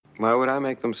Why would I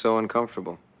make them so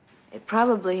uncomfortable? It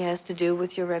probably has to do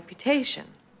with your reputation.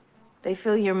 They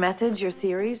feel your methods, your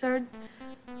theories are...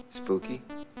 Spooky?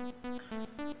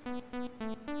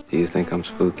 Do you think I'm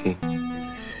spooky?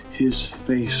 His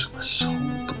face was so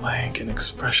blank and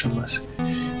expressionless.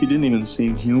 He didn't even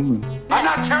seem human. I'm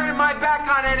not turning my back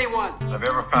on anyone! Have you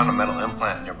ever found a metal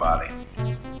implant in your body?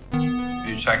 Have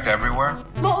you checked everywhere?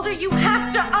 Mulder, you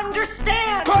have to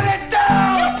understand! Put it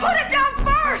down! You put it down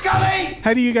first! Scully!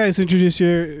 How do you guys introduce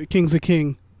your King's a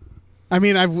King? I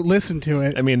mean, I've listened to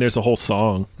it. I mean, there's a whole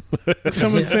song.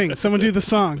 Someone sing. Someone do the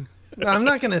song. I'm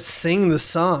not going to sing the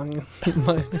song.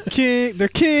 They're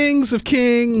kings of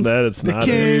king. That is the not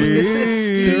kings. It's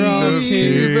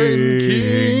Stephen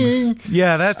King.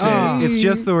 Yeah, that's it. It's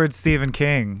just the word Stephen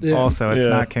King. Yeah. Also, it's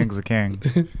not Kings of King.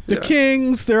 The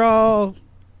kings, they're all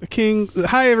the king.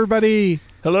 Hi, everybody.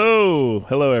 Hello,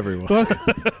 everyone.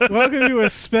 Welcome to a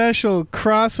special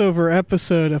crossover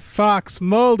episode of Fox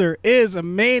Mulder is a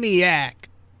Maniac.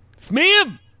 It's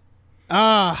me.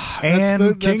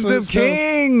 And Kings of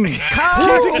King. Kings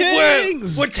of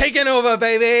Kings. We're taking over,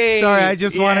 baby. Sorry, I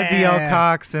just wanted to yell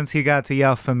cock since he got to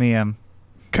yell Famium.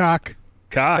 Cock.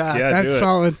 Yeah, That's do it.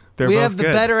 solid. They're we both have the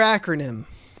good. better acronym.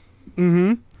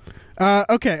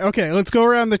 Okay. Let's go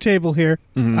around the table here.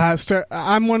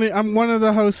 I'm one of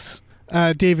the hosts,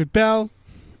 David Bell.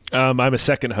 I'm a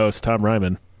second host, Tom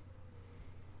Ryman.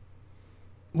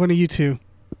 One of you two.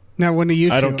 Now, one of you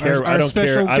two. I don't care. Our I don't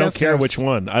special care. I don't guest care host. which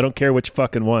one. I don't care which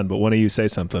fucking one. But one of you say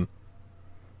something.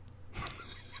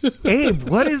 Abe,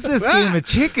 what is this game of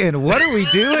chicken? What are we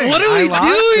doing? What are we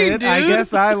doing, dude? I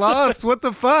guess I lost. What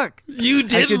the fuck? You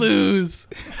did lose.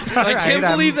 I can't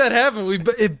believe that happened.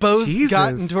 It both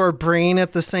got into our brain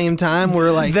at the same time.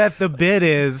 We're like that the bit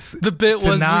is the bit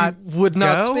was not we would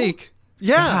not go? speak.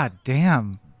 Yeah. God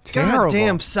damn. Terrible. God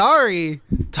damn. Sorry,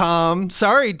 Tom.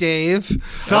 Sorry, Dave.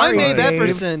 Sorry, I'm Abe Dave.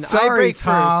 Epperson. Sorry, I break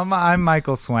Tom. first. I'm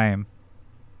Michael Swaim.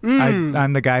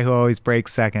 I'm the guy who always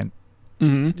breaks second.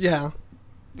 Yeah.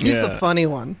 He's the funny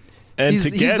one. And he's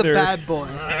together, the bad boy.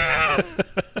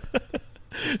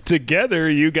 Together,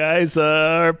 you guys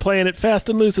are playing it fast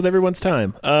and loose with everyone's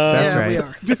time. That's right.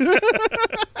 We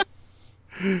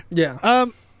are. Yeah.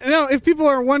 Now, if people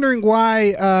are wondering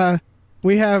why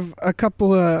we have a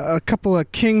couple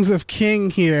of Kings of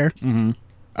King here,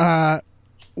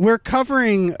 we're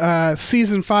covering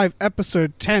season 5,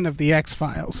 episode 10 of the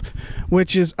X-Files,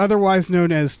 which is otherwise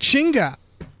known as Chinga,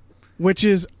 which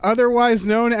is otherwise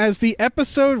known as the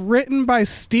episode written by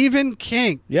Stephen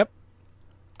King. Yep.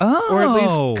 Oh. Or at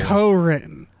least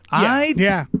co-written. I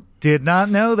did not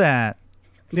know that.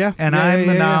 Yeah. And I'm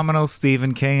the nominal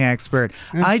Stephen King expert.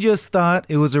 Yeah. I just thought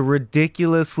it was a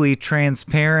ridiculously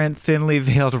transparent, thinly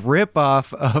veiled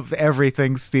ripoff of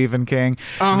everything Stephen King.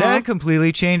 That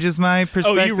completely changes my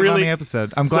perspective on the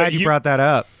episode. I'm glad you brought that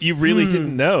up. You really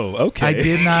didn't know. Okay. I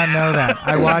did not know that.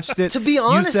 I watched it. To be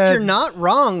honest, you're not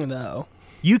wrong, though.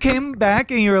 You came back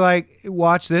and you were like,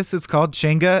 watch this. It's called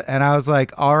Chinga. And I was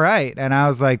like, all right. And I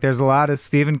was like, there's a lot of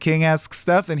Stephen King-esque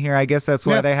stuff in here. I guess that's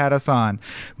why they had us on.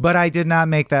 But I did not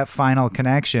make that final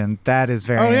connection. That is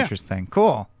very interesting. Cool.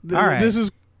 All right. This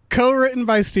is co-written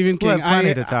by Stephen King. We'll have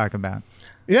plenty to talk about.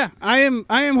 Yeah, I am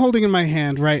holding in my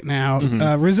hand right now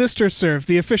Resist or Serve,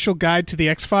 the official guide to the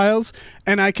X-Files,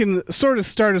 and I can sort of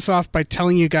start us off by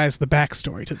telling you guys the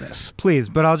backstory to this. Please,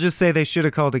 but I'll just say they should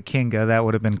have called it Kinga. That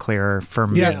would have been clearer for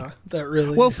me. Yeah, that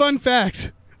really... Well, fun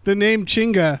fact, the name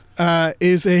Chinga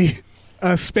is a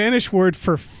Spanish word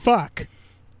for fuck,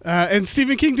 and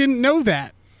Stephen King didn't know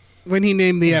that when he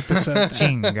named the episode.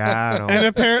 Chingado. And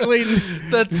apparently...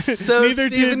 That's so neither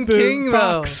Stephen did the King,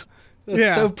 Fox. though.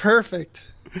 That's so perfect.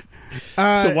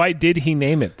 So why did he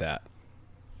name it that?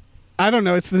 I don't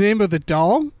know. It's the name of the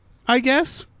doll, I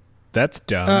guess. That's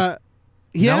dumb.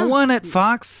 No one at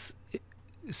Fox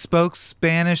spoke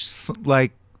Spanish,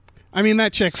 like, I mean,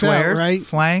 that checks swears, out, right?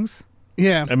 Slangs?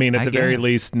 Yeah. I mean, at the very guess.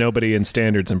 least, nobody in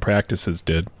Standards and Practices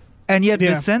did. And yet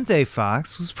Vicente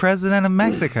Fox was president of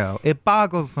Mexico. It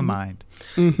boggles the mind.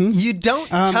 You don't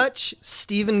touch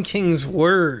Stephen King's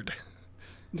word.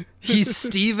 He's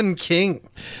Stephen King.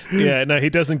 Yeah, no, he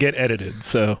doesn't get edited,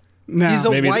 so... No. He's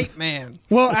a Maybe white man.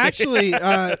 Well, actually,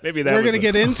 Maybe that we're was going to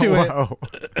get into it. Whoa.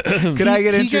 Could I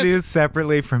get he introduced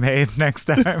separately from Abe next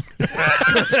time?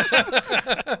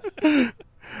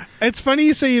 It's funny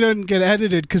you say you don't get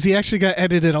edited because he actually got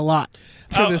edited a lot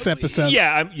for this episode.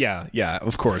 Yeah,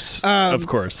 of course. Of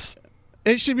course.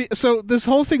 It should be. So this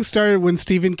whole thing started when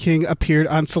Stephen King appeared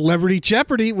on Celebrity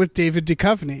Jeopardy with David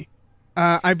Duchovny.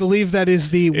 I believe that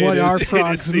is the What Are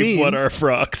Frogs meme. What Are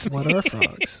Frogs? What are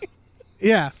frogs?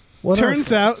 Yeah. What are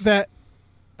Turns out frogs?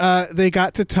 that they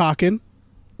got to talking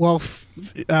while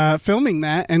filming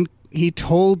that, and he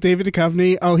told David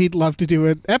Duchovny, he'd love to do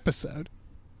an episode.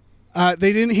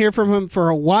 They didn't hear from him for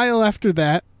a while after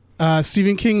that.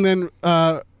 Stephen King then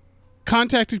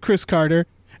contacted Chris Carter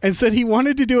and said he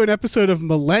wanted to do an episode of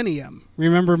Millennium.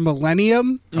 Remember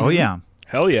Millennium? Oh, yeah.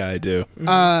 Hell yeah, I do.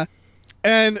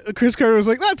 And Chris Carter was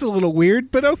like, that's a little weird,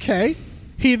 but okay.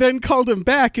 He then called him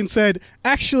back and said,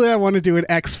 actually, I want to do an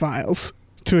X-Files.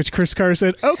 To which Chris Carter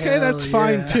said, okay, that's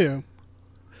fine, too.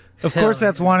 Of course,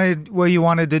 that's what you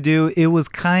wanted to do. It was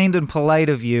kind and polite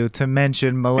of you to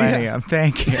mention Millennium.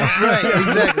 Thank you. Right,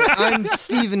 exactly. I'm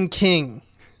Stephen King.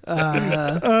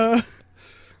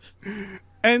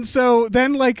 And so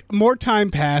then, more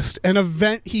time passed, and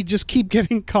he just keep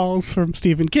getting calls from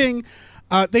Stephen King.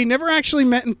 They never actually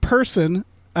met in person.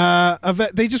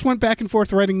 They just went back and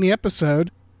forth writing the episode.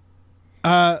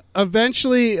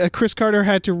 Eventually, Chris Carter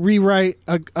had to rewrite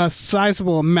a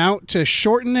sizable amount to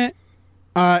shorten it,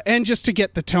 and just to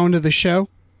get the tone of the show.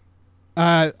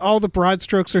 All the broad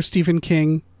strokes are Stephen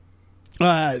King,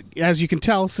 as you can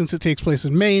tell, since it takes place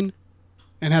in Maine,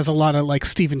 and has a lot of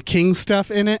Stephen King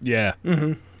stuff in it. Yeah.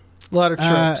 Mm-hmm. A lot of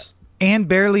tropes. And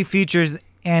barely features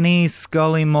any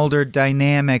Scully Mulder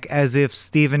dynamic, as if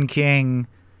Stephen King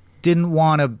didn't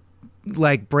want to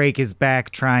break his back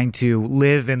trying to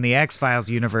live in the X-Files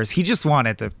universe. He just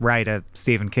wanted to write a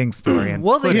Stephen King story. And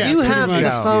well, they do have the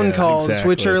phone calls, exactly.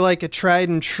 which are a tried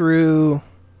and true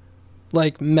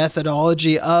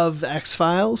methodology of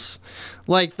X-Files.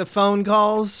 The phone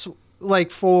calls,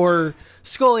 for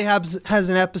Scully has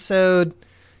an episode,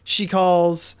 she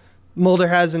calls, Mulder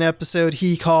has an episode,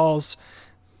 he calls,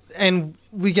 and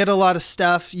we get a lot of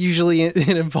stuff. Usually it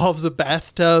involves a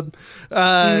bathtub.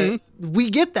 We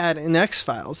get that in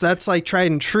X-Files. That's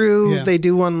tried and true. Yeah. They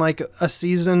do one a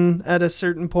season at a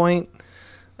certain point.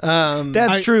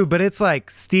 That's true, but it's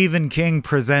Stephen King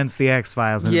presents the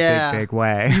X-Files in a big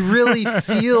way. You really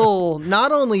feel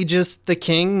not only just the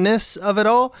Kingness of it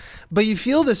all, but you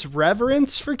feel this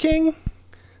reverence for King.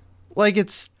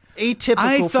 It's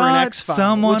atypical for an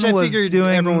X-File, which I figured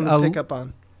everyone would pick up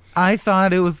on. I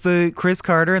thought it was the Chris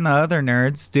Carter and the other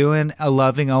nerds doing a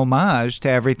loving homage to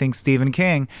everything Stephen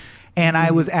King. And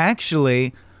I was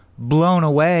actually blown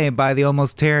away by the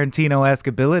almost Tarantino-esque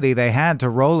ability they had to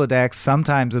Rolodex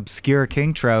sometimes obscure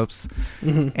King tropes.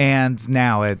 And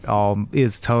now it all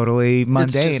is totally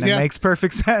mundane and makes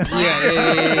perfect sense.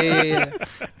 Yeah.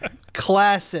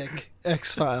 Classic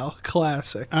X-File.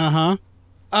 Classic. Uh-huh.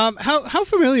 How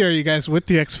familiar are you guys with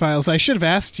the X-Files? I should have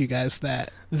asked you guys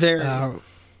that. Very.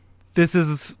 This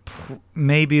is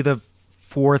maybe the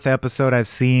fourth episode I've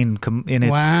seen in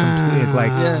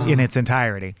its in its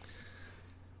entirety.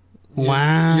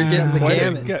 Wow. You're getting the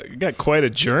gamut. You got quite a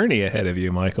journey ahead of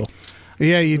you, Michael.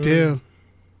 Yeah, you do.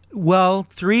 Well,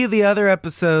 3 of the other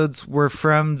episodes were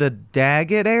from the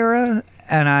Daggett era,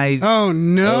 and I... Oh,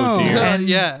 no. Oh,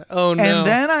 dear. Oh, no. And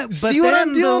then See what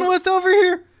I'm dealing with over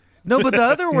here? No, but the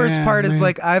other worst part is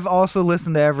man. I've also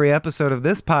listened to every episode of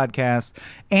this podcast,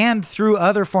 and through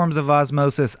other forms of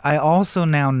osmosis, I also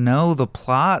now know the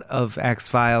plot of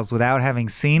X-Files without having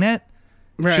seen it.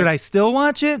 Right. Should I still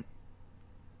watch it?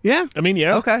 Yeah. I mean,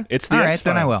 yeah. Okay. It's the All right,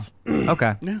 X-Files. then I will.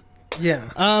 Okay.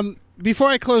 Yeah. Before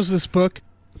I close this book,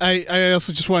 I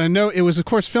also just want to note it was, of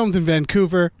course, filmed in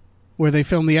Vancouver, where they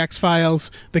filmed the X-Files.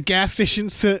 The gas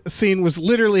station scene was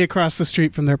literally across the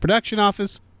street from their production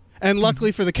office. And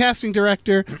luckily for the casting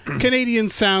director,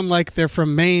 Canadians sound like they're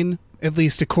from Maine, at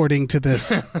least according to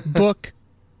this book.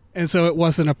 And so it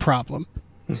wasn't a problem.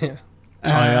 Yeah.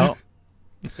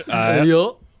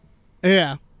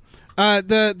 Yeah.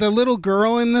 The little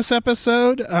girl in this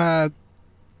episode,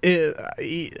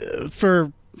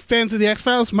 for fans of the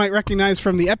X-Files, might recognize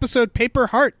from the episode Paper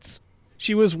Hearts.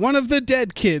 She was one of the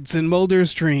dead kids in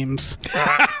Mulder's dreams.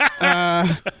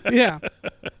 Yeah.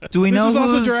 Do we This know is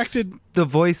also who's directed- the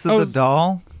voice of the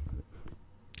doll?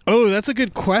 Oh, that's a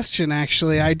good question,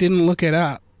 actually. I didn't look it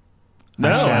up.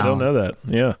 No, I don't know that.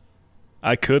 Yeah.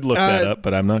 I could look that up,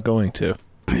 but I'm not going to.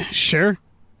 Sure.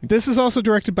 This is also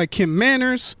directed by Kim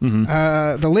Manners,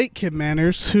 the late Kim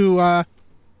Manners, who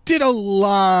did a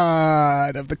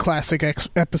lot of the classic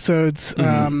episodes.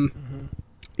 War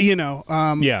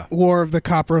of the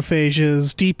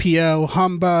Coprophages, DPO,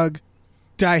 Humbug,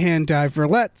 Die Hand, Die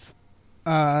Verletz,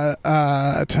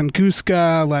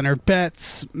 Tunguska, Leonard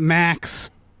Betts, Max,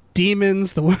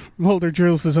 Demons, the Mulder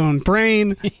drills his own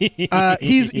brain.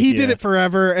 He did it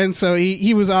forever, and so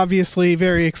he was obviously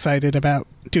very excited about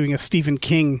doing a Stephen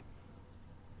King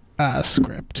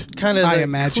script. Kind of I the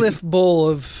imagine. Cliff Bull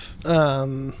of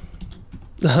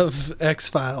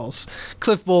X-Files.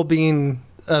 Cliff Bull being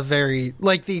a very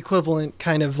like the equivalent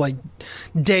kind of like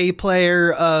day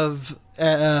player of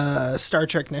Star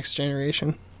Trek Next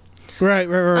Generation. Right.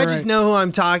 I just know who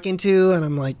I'm talking to, and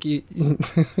I'm like, you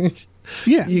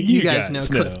guys know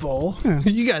Cliff Bowl. Yeah.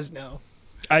 You guys know.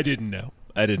 I didn't know.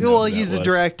 I didn't know. Well, he's the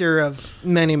director of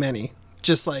many,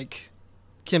 just like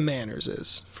Kim Manners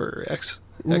is for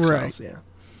X-Files. Right. Yeah.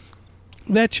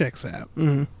 That checks out.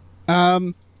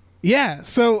 Yeah,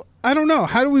 so I don't know.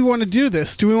 How do we want to do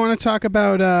this? Do we want to talk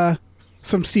about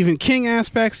some Stephen King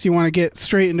aspects? Do you want to get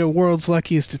straight into World's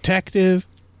Luckiest Detective?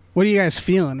 What are you guys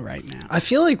feeling right now? I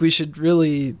feel like we should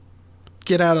really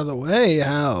get out of the way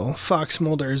how Fox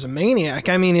Mulder is a maniac.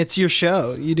 I mean, it's your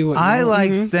show. You do what you I want.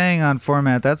 like staying on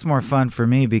format. That's more fun for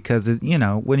me because,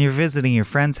 when you're visiting your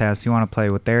friend's house, you want to play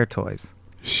with their toys.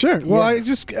 Sure. Well, I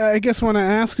guess want to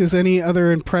ask is any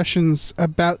other impressions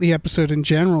about the episode in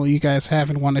general you guys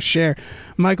have and want to share.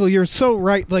 Michael, you're so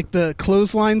right. Like the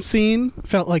clothesline scene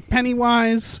felt like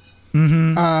Pennywise.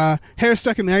 Hair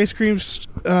stuck in the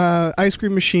ice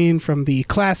cream machine from the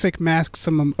classic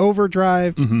Maximum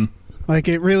Overdrive. Like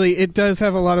it does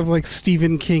have a lot of like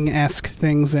Stephen King-esque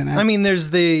things in it. I mean, there's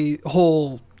the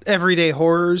whole everyday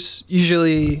horrors.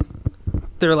 Usually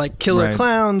they're like killer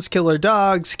clowns, killer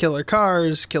dogs, killer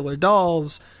cars, killer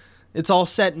dolls. It's all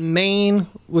set in Maine,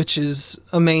 which is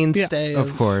a mainstay.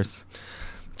 Of course.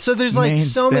 So there's like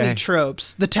so many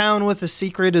tropes. The town with a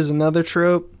secret is another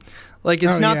trope. Like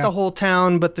it's not the whole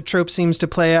town, but the trope seems to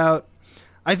play out.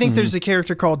 I think there's a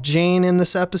character called Jane in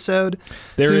this episode.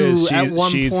 At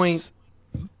one point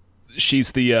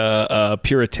she's the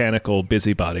puritanical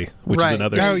busybody, which is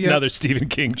another Stephen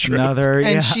King trope.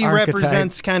 She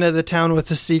represents kind of the town with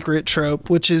the secret trope,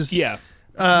 which is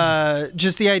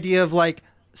just the idea of like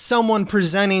someone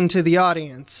presenting to the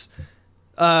audience,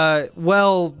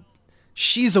 well,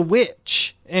 she's a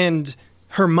witch and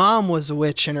her mom was a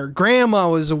witch and her grandma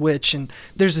was a witch and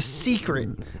there's a secret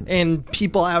and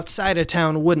people outside of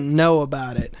town wouldn't know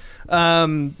about it.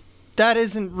 That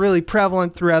isn't really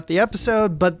prevalent throughout the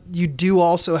episode, but you do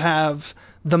also have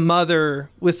the mother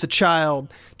with the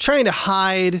child trying to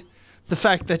hide the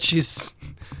fact that she's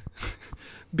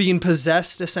being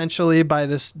possessed essentially by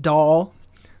this doll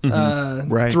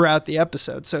throughout the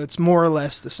episode. So it's more or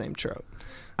less the same trope.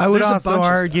 I would also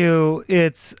argue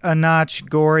it's a notch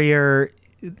gorier.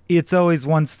 It's always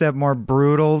one step more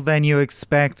brutal than you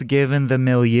expect given the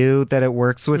milieu that it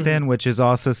works within, which is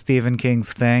also Stephen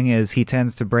King's thing, is he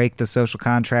tends to break the social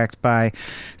contract by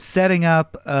setting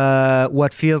up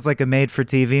what feels like a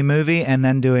made-for-TV movie and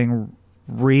then doing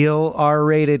real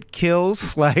R-rated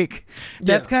kills. Like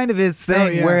that's kind of his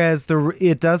thing, whereas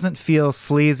it doesn't feel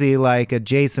sleazy like a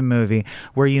Jason movie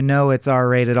where it's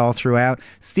R-rated all throughout.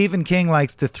 Stephen King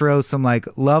likes to throw some like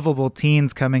lovable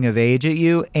teens coming of age at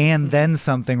you and then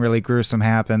something really gruesome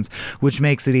happens, which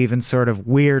makes it even sort of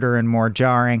weirder and more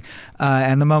jarring.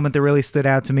 And the moment that really stood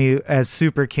out to me as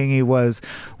super Kingy was,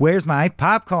 "Where's my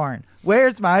popcorn?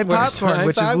 Where's my popcorn?"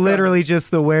 Which is literally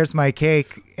just the "Where's my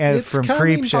cake" from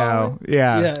Creepshow.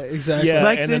 Yeah, exactly. Yeah,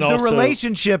 like the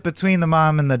relationship between the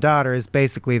mom and the daughter is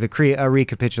basically a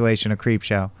recapitulation of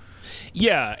Creepshow.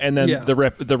 Yeah, and then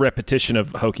the repetition of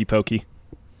Hokey Pokey.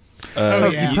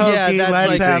 Hokey Pokey,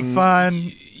 let's have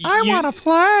fun. I want to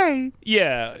play.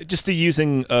 Yeah, just the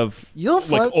using of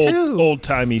like old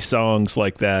timey songs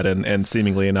like that and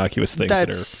seemingly innocuous things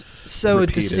that's that are so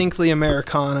repeated. Distinctly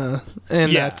Americana,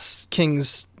 and that's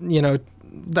King's.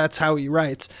 That's how he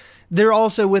writes. They're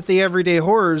also with the everyday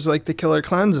horrors like the killer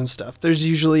clowns and stuff. There's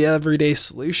usually everyday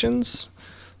solutions.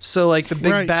 So like the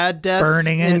big bad deaths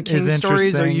in King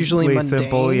stories are usually mundane.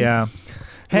 Simple, yeah.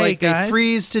 Hey like guys, they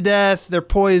freeze to death. They're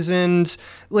poisoned.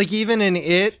 Like even in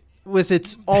It, with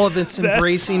all of its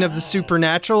embracing of the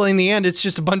supernatural, in the end, it's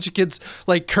just a bunch of kids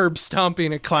like curb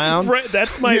stomping a clown. Right,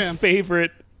 that's my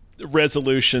favorite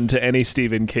resolution to any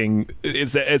Stephen King.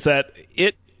 Is that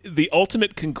It. The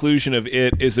ultimate conclusion of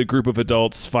It is a group of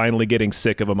adults finally getting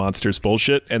sick of a monster's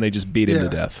bullshit, and they just beat him to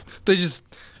death. They just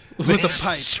with a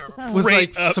pipe, with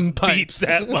like some pipes, beat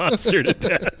that monster to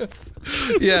death.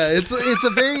 Yeah, it's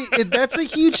that's a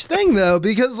huge thing though,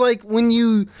 because like when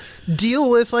you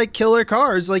deal with like killer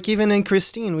cars, like even in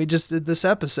Christine, we just did this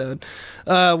episode.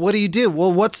 What do?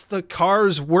 Well, what's the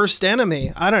car's worst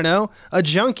enemy? I don't know, a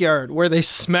junkyard where they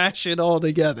smash it all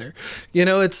together.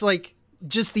 It's like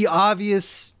just the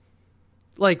obvious,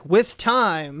 like with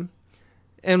time,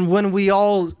 and when we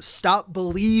all stop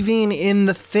believing in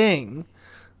the thing.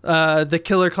 The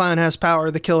killer clown has power,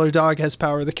 the killer dog has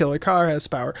power, the killer car has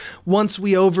power. Once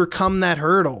we overcome that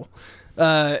hurdle,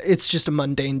 it's just a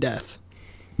mundane death.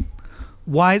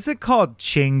 Why is it called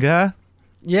Chinga?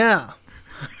 Yeah.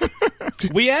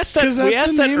 We asked that. 'Cause that's We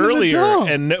asked the that name of the earlier, doll.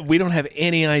 and we don't have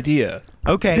any idea.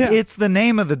 Okay, Yeah. it's the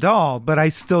name of the doll, but I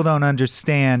still don't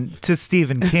understand to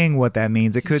Stephen King what that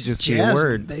means. It could just be a Jasmine,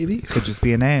 word. baby. It could just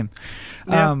be a name.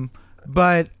 Yeah.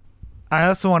 But I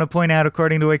also want to point out,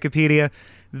 according to Wikipedia,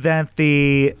 that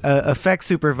the effects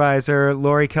supervisor,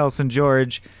 Laurie Kelson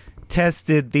George,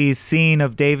 tested the scene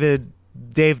of Dave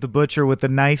the Butcher with the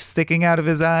knife sticking out of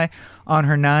his eye on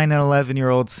her 9 and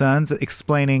 11-year-old sons,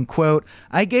 explaining, quote,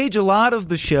 "I gauge a lot of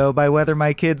the show by whether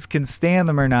my kids can stand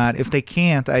them or not. If they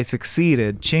can't, I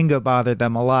succeeded. Chinga bothered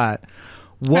them a lot."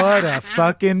 What a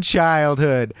fucking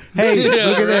childhood. Hey,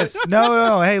 look at this.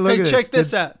 No. Hey, look Hey, at this. check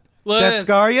this out. Look Did at that this.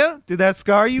 scar you? Did that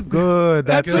scar you? Good.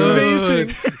 That's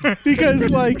amazing. Because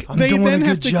like they doing then a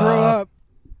have good to grow job. up.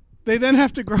 They then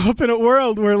have to grow up in a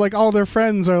world where like all their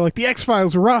friends are like the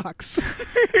X-Files rocks.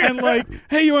 And like,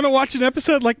 hey, you want to watch an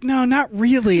episode? Like, no, not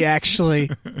really actually.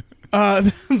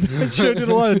 That show did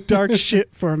a lot of dark shit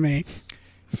for me.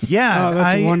 Yeah, Oh,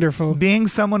 that's wonderful. Being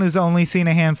someone who's only seen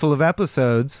a handful of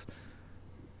episodes,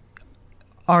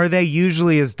 are they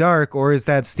usually as dark, or is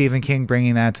that Stephen King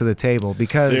bringing that to the table?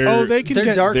 Because They're- They can They're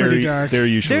get dark. pretty dark. They're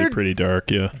usually They're- pretty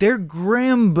dark. Yeah. they're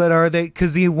grim, but are they?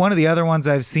 Because one of the other ones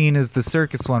I've seen is the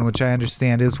circus one, which I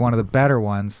understand is one of the better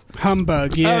ones.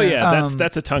 Humbug, yeah. Oh yeah, Um,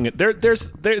 that's a tongue.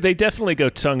 They definitely go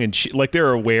tongue in cheek. Like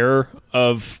they're aware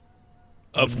of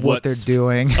What they're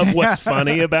doing. of what's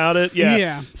funny about it. Yeah.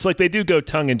 Yeah. It's like they do go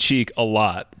tongue in cheek a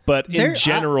lot, but in They're-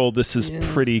 general, this is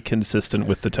pretty consistent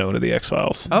with the tone of the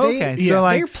X-Files. Okay, They- so yeah,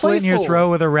 like they're slitting your playful. throat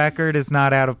with a record is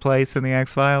not out of place in the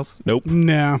X-Files? Nope.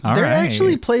 No. All They're right.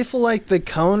 actually playful like the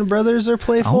Coen brothers are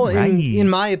playful, All right. in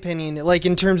my opinion. Like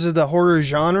in terms of the horror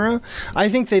genre, I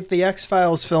think that the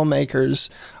X-Files filmmakers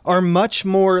are much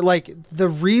more like the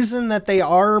reason that they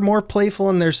are more playful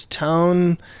and there's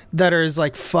tone that is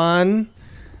like fun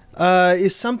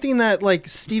is something that like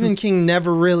Stephen King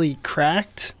never really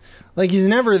cracked. Like he's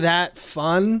never that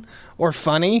fun or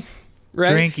funny,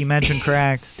 right? Drink, you mentioned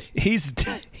cracked. He's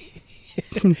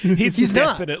He's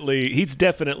not.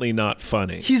 definitely not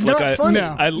funny. He's Look, not funny.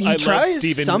 No. I He love tries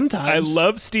Stephen. sometimes. I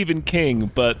love Stephen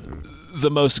King, but the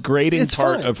most grating It's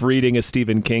part fine. of reading a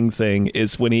Stephen King thing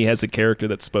is when he has a character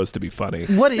that's supposed to be funny.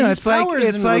 What No, his it's like powers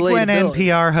it's and like when relatability.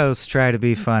 NPR hosts try to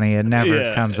be funny, it never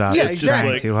Yeah. comes off. Yeah, it's exactly.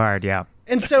 trying too hard. Yeah.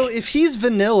 And so if he's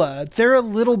vanilla, they're a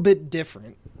little bit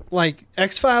different. Like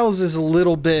X-Files is a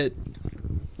little bit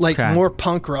like Okay. more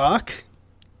punk rock.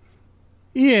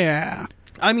 Yeah.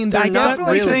 I mean, they're I not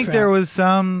definitely really think there was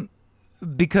some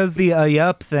because the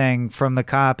yup thing from the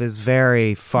cop is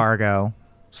very Fargo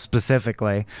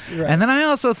specifically. Right. And then I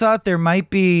also thought there might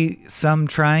be some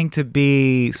trying to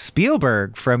be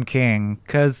Spielberg from King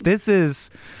because this is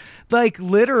like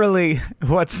literally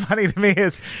what's funny to me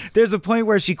is there's a point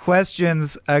where she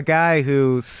questions a guy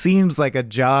who seems like a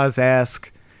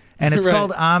Jaws-esque and it's Right.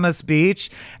 called Amos Beach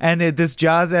and this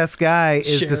Jaws-esque guy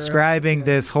is Sheriff, describing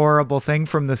this horrible thing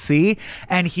from the sea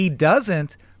and he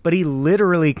doesn't, but he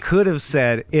literally could have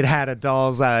said it had a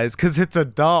doll's eyes because it's a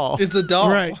doll. It's a doll.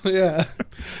 Right. Yeah.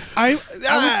 I would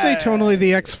say tonally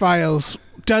the X-Files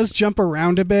does jump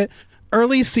around a bit.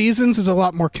 Early seasons is a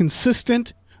lot more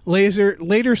consistent.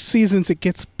 Later seasons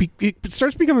it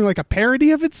starts becoming like a parody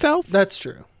of itself That's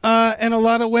true. in a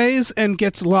lot of ways and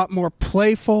gets a lot more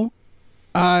playful.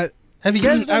 Have you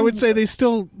guys I would done- say they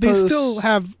still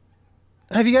have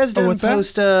Have you guys done what's that?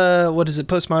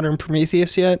 postmodern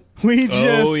Prometheus yet? we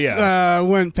just yeah.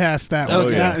 went past that one.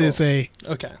 Okay, That cool. is a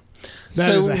Okay. That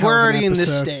so is a hell we're of an already in this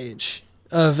episode. stage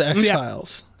of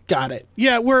X-Files. Got it.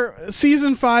 yeah, we're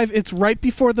season 5, it's right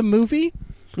before the movie.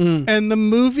 And the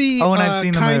movie Oh, and I've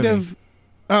seen the kind movie. of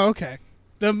Oh, okay.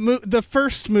 The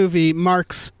first movie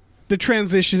marks the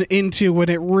transition into when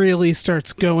it really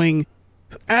starts going,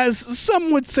 as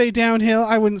some would say, downhill.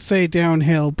 I wouldn't say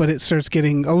downhill, but it starts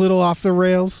getting a little off the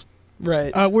rails.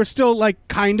 Right. We're still like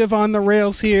kind of on the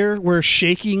rails here. We're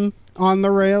shaking on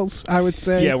the rails, I would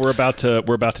say. Yeah, we're about to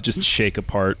just shake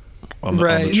apart on the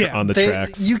Right. on the They-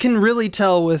 tracks. You can really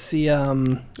tell with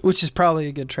the, which is probably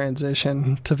a good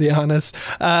transition, to be honest.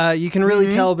 You can really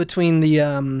tell between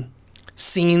the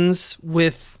scenes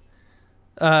with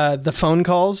the phone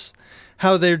calls,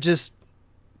 how they're just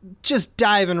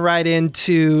diving right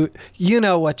into, you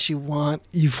know what you want,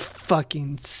 you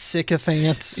fucking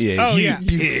sycophants. Yeah, Oh, you yeah.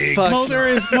 You pigs. fuck- Mulder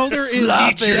is Slop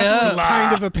it just up.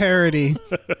 kind of a parody.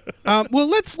 Well,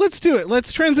 let's do it.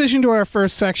 Let's transition to our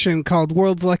first section called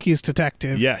World's Luckiest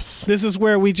Detective. Yes. This is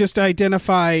where we just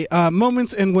identify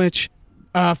moments in which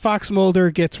Fox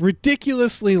Mulder gets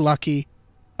ridiculously lucky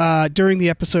during the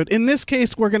episode. In this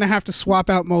case, we're going to have to swap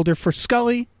out Mulder for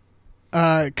Scully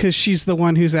because she's the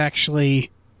one who's actually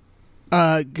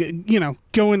going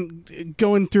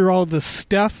through all the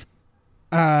stuff.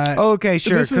 Okay,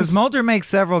 sure. this Because is- Mulder makes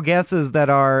several guesses that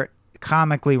are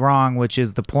comically wrong, which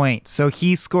is the point. So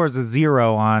he scores a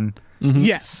 0 on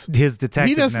Yes. his detectiveness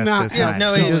He does not- this he has time.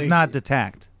 no he does agency. not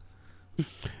detect.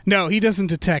 No, he doesn't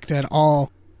detect at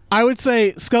all. I would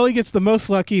say Scully gets the most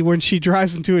lucky when she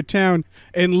drives into a town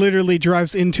and literally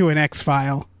drives into an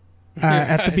X-File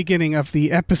at the beginning of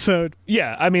the episode.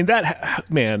 Yeah, I mean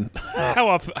man, how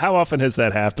often has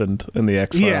that happened in the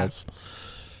X-Files?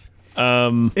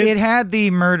 It had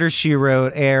the Murder, She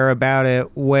Wrote air about it,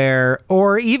 or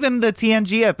even the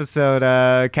TNG episode,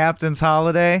 Captain's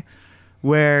Holiday,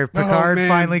 where Picard man.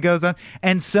 finally goes on.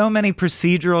 And so many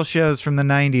procedural shows from the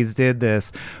 90s did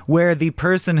this, where the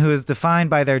person who is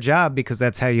defined by their job, because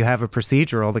that's how you have a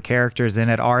procedural, the characters in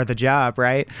it are the job,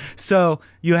 right? So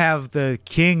you have the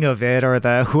king of it, or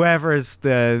the whoever's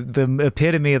the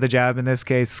epitome of the job. In this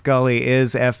case, Scully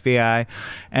is FBI.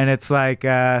 And it's like...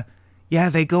 yeah,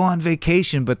 they go on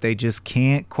vacation, but they just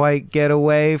can't quite get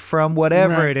away from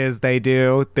whatever Right. it is they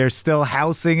do. They're still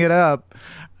housing it up,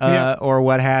 or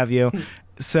what have you.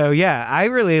 So, yeah, I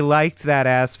really liked that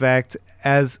aspect.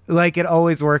 As like it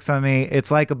always works on me.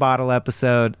 It's like a bottle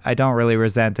episode. I don't really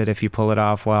resent it if you pull it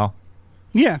off well.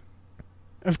 Yeah.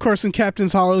 Of course, in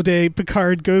Captain's Holiday,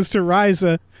 Picard goes to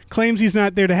Risa, claims he's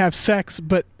not there to have sex,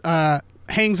 but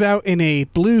hangs out in a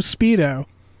blue Speedo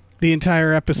the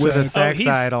entire episode. With a sex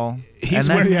he's- idol. He's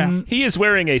And then- wearing, he is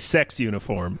wearing a sex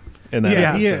uniform in that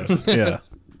Yeah, he episode. is. Yeah.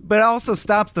 But it also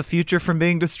stops the future from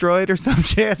being destroyed or some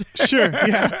shit. Sure,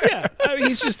 yeah. Yeah, I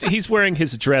mean, he's wearing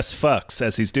his dress fucks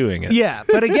as he's doing it. Yeah,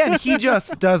 but again, he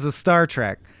just does a Star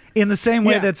Trek in the same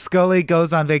way Yeah. that Scully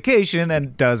goes on vacation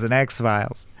and does an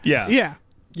X-Files. Yeah.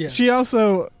 Yeah. She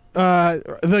also,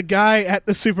 the guy at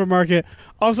the supermarket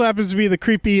also happens to be the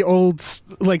creepy old,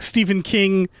 like, Stephen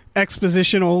King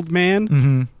exposition old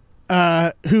man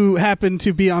who happened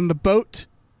to be on the boat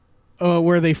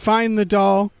where they find the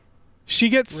doll. She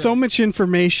gets so much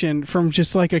information from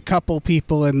just, like, a couple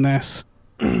people in this,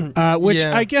 which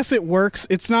Yeah. I guess it works.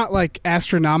 It's not, like,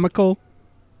 astronomical.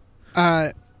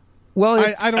 Well,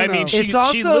 it's, I don't I know. mean, she It's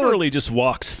also- literally just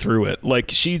walks through it. Like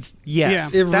she's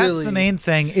yes, Yeah. It that's really- the main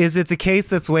thing. Is it's a case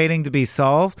that's waiting to be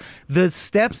solved. The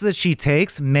steps that she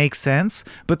takes make sense,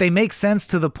 but they make sense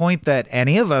to the point that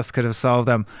any of us could have solved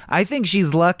them. I think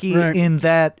she's lucky Right. in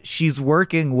that she's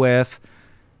working with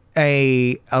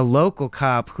a local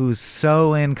cop who's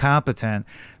so incompetent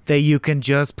that you can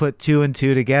just put 2 and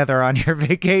 2 together on your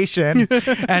vacation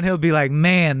and he'll be like,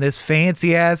 man, this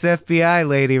fancy ass FBI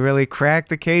lady really cracked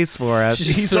the case for us.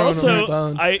 She's he's throwing him a also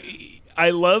bone. I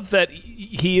love that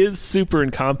he is super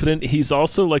incompetent. He's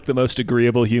also like the most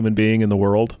agreeable human being in the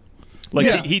world. Like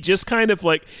Yeah. he just kind of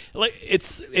like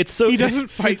it's so He doesn't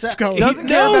fight Scully. Doesn't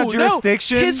care about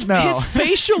jurisdiction? His No.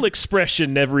 facial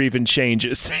expression never even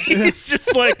changes. He's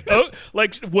just like, oh,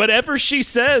 like whatever she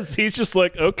says, he's just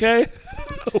like, okay,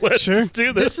 let's Sure. just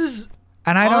do this. This is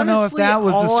And I don't know if honestly that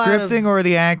was the all out scripting of- or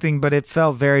the acting, but it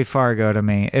felt very Fargo to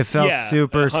me. It felt Yeah,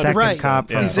 super 100%, second cop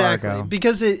from yeah. exactly Fargo.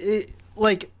 because it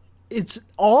like it's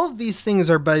all of these things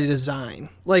are by design.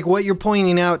 Like what you're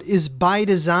pointing out is by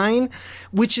design,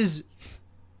 which is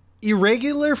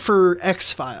irregular for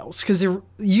X-Files because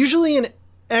usually in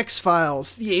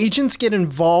X-Files the agents get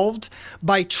involved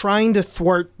by trying to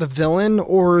thwart the villain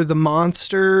or the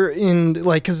monster in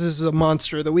like because this is a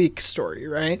Monster of the Week story,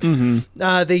 right?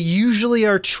 They usually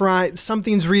are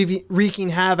something's wreaking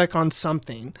havoc on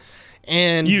something.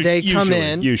 And they come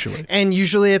in, and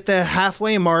usually at the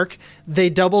halfway mark,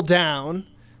 they double down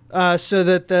so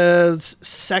that the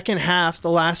second half,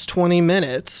 the last 20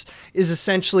 minutes, is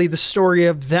essentially the story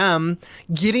of them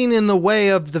getting in the way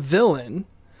of the villain,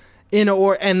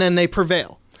 and then they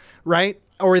prevail, right?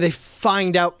 Or they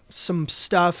find out some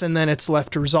stuff, and then it's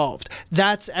left resolved.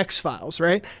 That's X-Files,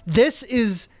 right? This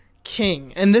is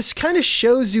King, and this kind of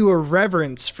shows you a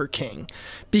reverence for King,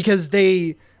 because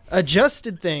they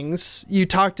adjusted things. You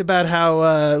talked about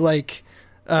how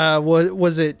what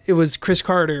was it? It was Chris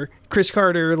Carter. Chris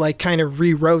Carter like kind of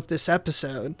rewrote this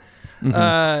episode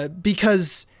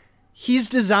because he's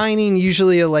designing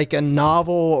usually like a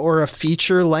novel or a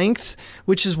feature length,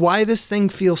 which is why this thing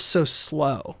feels so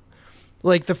slow.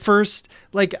 Like the first,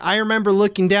 like I remember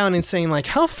looking down and saying like,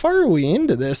 how far are we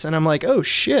into this? And I'm like, oh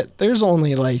shit, there's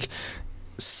only like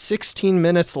 16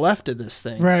 minutes left of this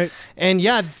thing. Right. And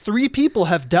yeah, 3 people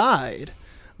have died.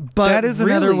 But That is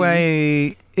another really-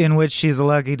 way in which she's a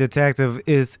lucky detective.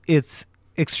 Is it's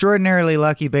extraordinarily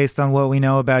lucky based on what we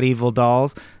know about evil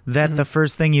dolls that the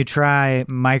first thing you try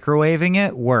microwaving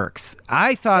it works.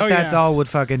 I thought that doll would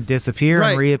fucking disappear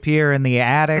and reappear in the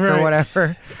attic or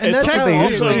whatever. And It's that's how Technically,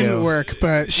 also- it didn't work,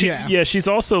 but yeah. She's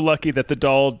also lucky that the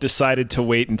doll decided to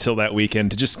wait until that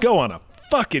weekend to just go on a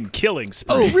fucking killing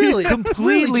spree. Oh, really? Completely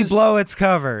Really just- blow its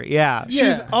cover. Yeah.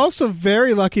 She's also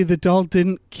very lucky the doll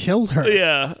didn't kill her.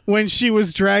 Yeah. When she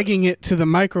was dragging it to the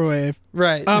microwave.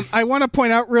 Right. I want to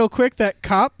point out real quick that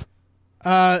cop,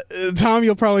 Tom,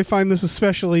 you'll probably find this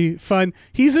especially fun.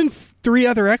 He's in 3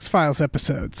 other X-Files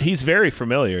episodes. He's very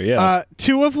familiar, yeah.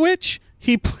 2 of which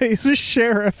he plays a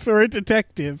sheriff or a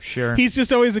detective. Sure. He's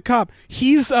just always a cop.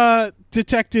 He's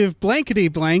Detective Blankety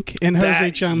Blank in Jose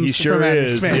That- Chum's he sure From Outer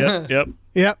is. Space. Yep.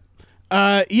 Yep.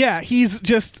 Yeah, he's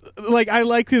just like, I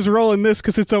like his role in this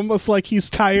because it's almost like he's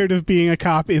tired of being a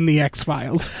cop in the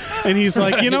X-Files, and he's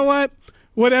like, you know what?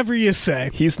 Whatever you say.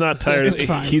 He's not tired. It's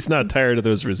fine. He's not tired of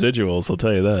those residuals. I'll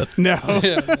tell you that. No.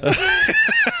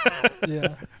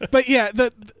 Yeah. But yeah,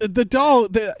 the doll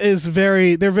is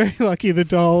very. They're very lucky. The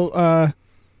doll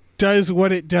does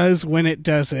what it does when it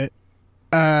does it,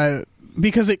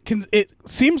 because it can. It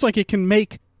seems like it can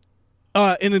make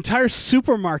an entire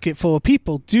supermarket full of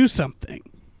people do something.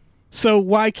 So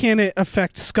why can't it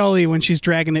affect Scully when she's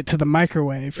dragging it to the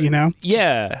microwave? You know?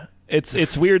 Yeah.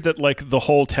 It's weird that like the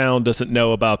whole town doesn't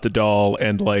know about the doll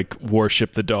and like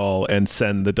worship the doll and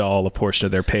send the doll a portion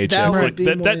of their paychecks. That would Like be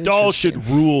more that doll should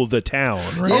interesting. rule the town.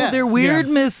 Right? Yeah.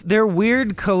 Oh, their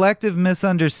weird collective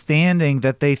misunderstanding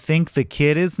that they think the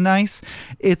kid is nice.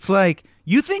 It's like,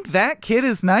 you think that kid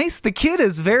is nice? The kid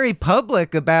is very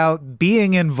public about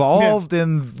being involved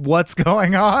in what's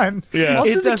going on. Yeah.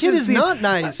 Also, It the kid doesn't is seem- not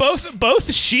nice.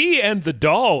 Both she and the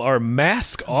doll are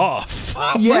mask off.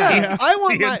 Yeah. I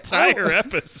want the my entire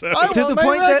episode. I To want the my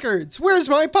point that- records. Where's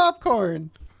my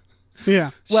popcorn? Yeah.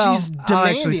 Well, She's I'll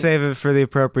actually demanding. save it for the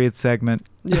appropriate segment.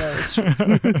 Yeah, that's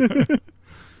true.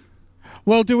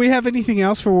 Well, do we have anything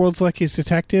else for World's Luckiest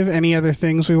Detective? Any other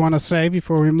things we want to say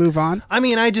before we move on? I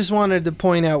mean, I just wanted to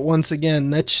point out once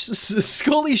again that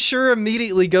Scully sure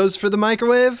immediately goes for the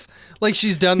microwave, like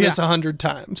she's done this 100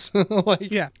 times.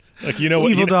 Like, Yeah. Like, you know what?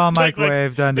 Evil you know, doll like,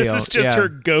 microwave, done This deal. is just Yeah. her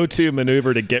go-to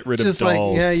maneuver to get rid of just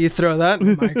dolls. like, yeah, you throw that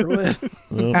in the microwave.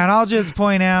 And I'll just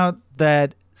point out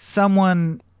that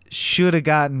someone should have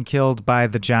gotten killed by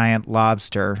the giant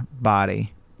lobster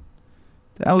body.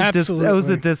 That was that was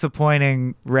a Absolutely.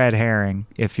 disappointing red herring,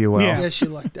 if you will. Yeah. Yeah, she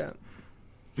liked that.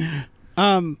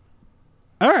 All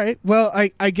right. Well,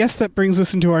 I guess that brings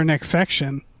us into our next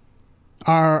section.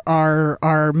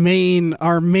 Our main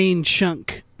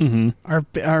chunk. Mm-hmm.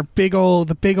 Our big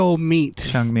old meat.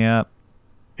 Chung me up.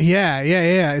 Yeah.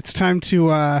 It's time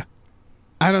to I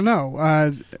don't know.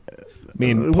 I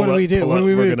mean, what do we do?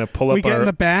 We're gonna pull up we get our in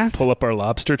the bath. pull up our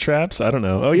lobster traps. I don't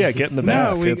know. Oh yeah, get in the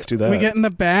bath. No, Let's do that. We get in the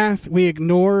bath. We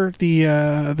ignore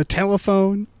the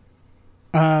telephone.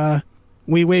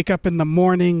 We wake up in the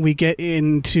morning. We get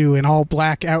into an all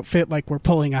black outfit like we're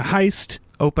pulling a heist.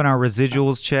 Open our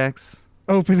residuals checks.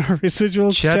 Open our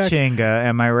residuals checks. Cha-chinga,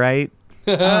 am I right?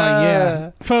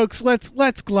 Yeah, folks.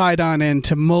 Let's glide on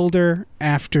into Mulder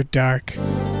After Dark.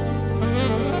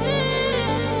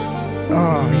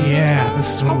 Oh yeah,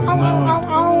 this is what we want.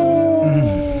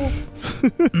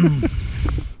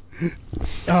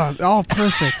 Oh,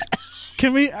 perfect.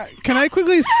 Can I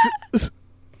quickly?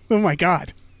 Oh my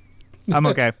god. I'm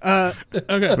okay.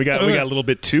 Okay. We got a little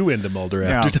bit too into Mulder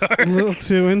After Dark. a little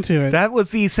too into it. That was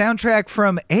the soundtrack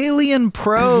from Alien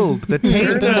Probe, the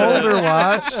tape Mulder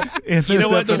watched in this what? You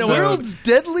know episode. what? World's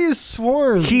deadliest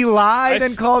swarm. He lied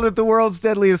and called it the world's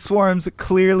deadliest swarms.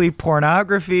 Clearly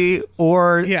pornography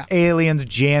or Yeah. aliens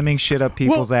jamming shit up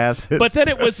people's asses. But then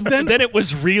it was then it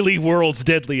was really World's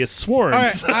Deadliest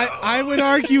Swarms. All right, I would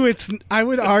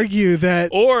argue that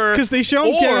Or- because they show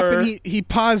him get up or- and he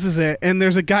pauses it and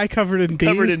there's a guy covered in bees.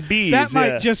 Covered in bees, That might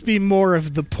yeah. just be more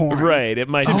of the porn. Right, it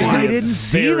might Oh, be I a didn't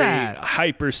see very that.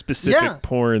 hyper-specific Yeah.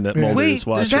 porn that Mulder Wait, is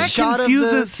watching. that shot of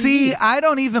confuses. the See, TV. I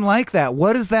don't even like that.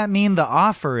 What does that mean the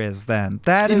offer is then?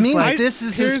 That It is means like, this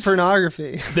is his here's-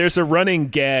 pornography. There's a running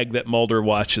gag that Mulder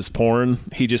watches porn.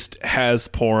 He just has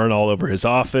porn all over his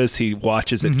office. He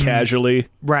watches it casually.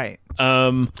 right.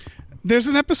 There's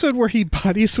an episode where he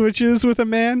body switches with a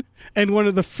man, and one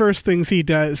of the first things he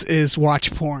does is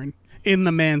watch porn in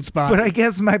the man's body. But I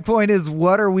guess my point is,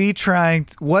 what are we trying?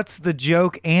 What's the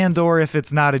joke, and or if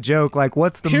it's not a joke, like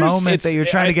what's the moment that you're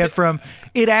trying to get from?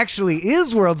 It actually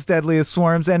is World's Deadliest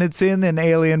Swarms, and it's in an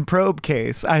Alien Probe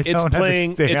case. I don't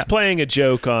understand. It's playing a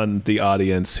joke on the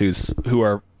audience who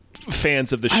are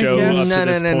fans of the show guess- up to No,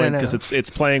 this no, no, point no. because it's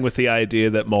playing with the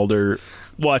idea that Mulder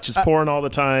watches porn all the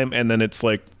time, and then it's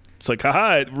like It's like,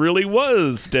 haha, it really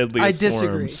was Deadly I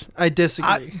disagree. Swarms. I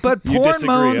disagree. But You porn disagree,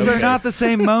 moans are okay. not the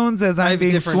same moans as I'm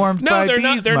being different- swarmed No, by they're bees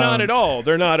not. They're not moans. at all.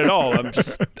 They're not at all.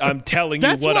 I'm telling you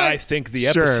That's what why- I think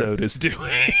the Sure. episode is doing.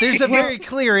 There's a very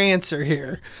clear answer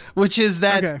here, which is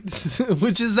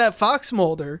that Fox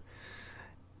Mulder,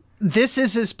 this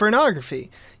is his pornography.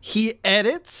 He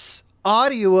edits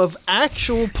audio of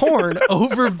actual porn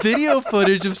over video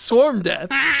footage of swarm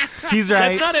deaths. He's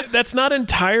right. That's not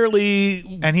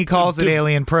entirely. And he calls it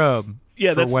Alien Probe.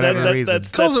 Yeah, for that's whatever that, reason.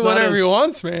 Calls it not whatever he as-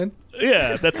 wants, man.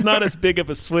 Yeah, that's not as big of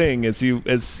a swing as you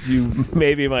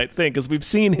maybe might think, because we've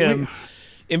seen him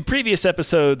in previous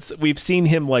episodes. We've seen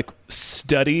him like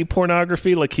study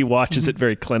pornography, like he watches it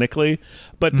very clinically,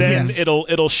 but then Yes.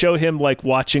 it'll show him like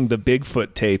watching the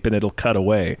Bigfoot tape, and it'll cut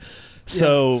away.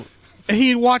 So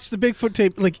He watched the Bigfoot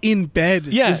tape like in bed.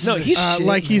 yeah, no, he's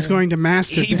like he's going to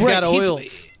masturbate. He's got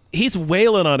oils. He's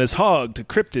wailing on his hog to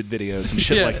cryptid videos and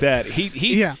shit Yeah. like that.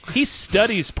 He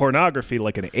studies pornography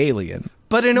like an alien.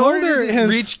 But in order Mulder to has-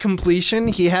 reach completion,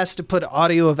 he has to put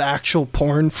audio of actual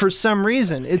porn for some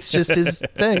reason. It's just his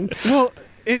thing. Well,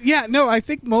 I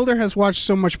think Mulder has watched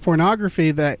so much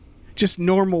pornography that just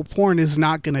normal porn is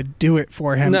not going to do it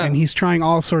for him, No. and he's trying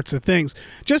all sorts of things.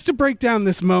 Just to break down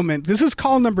this moment, this is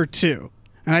call number 2,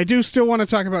 and I do still want to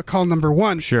talk about call number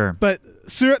 1. Sure. But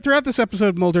throughout this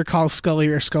episode, Mulder calls Scully,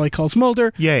 or Scully calls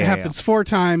Mulder. Yeah, It yeah, happens 4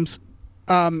 times.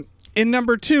 In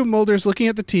number 2, Mulder's looking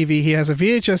at the TV. He has a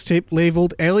VHS tape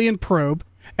labeled Alien Probe,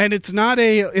 and it's not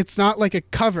like a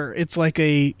cover. It's like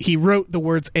he wrote the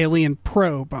words Alien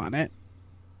Probe on it.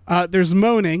 There's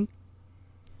moaning.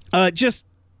 Just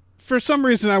for some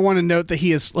reason, I want to note that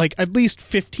he has like at least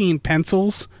 15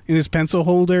 pencils in his pencil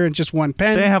holder and just one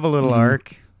pen. They have a little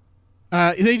arc.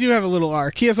 They do have a little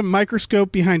arc. He has a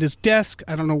microscope behind his desk.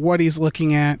 I don't know what he's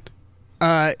looking at.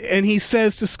 And he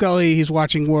says to Scully he's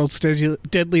watching World's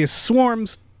Deadliest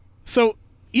Swarms. So,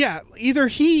 yeah, either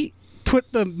he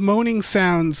put the moaning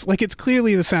sounds, like it's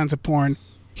clearly the sounds of porn.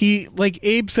 He, like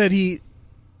Abe said,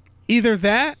 either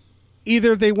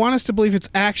they want us to believe it's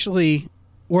actually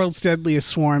World's Deadliest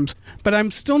Swarms, but I'm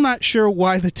still not sure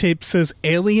why the tape says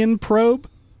Alien Probe.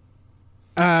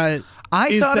 I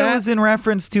Is thought it that- was in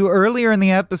reference to earlier in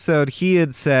the episode, he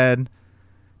had said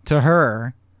to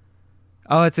her,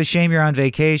 "Oh, it's a shame you're on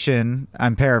vacation."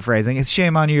 I'm paraphrasing. "It's a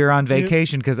shame on you you're on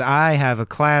vacation because I have a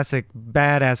classic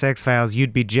badass X-Files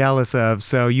you'd be jealous of.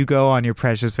 So you go on your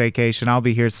precious vacation. I'll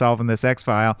be here solving this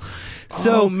X-File."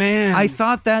 So Oh, man. I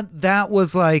thought that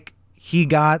was like he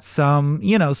got some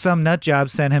nut job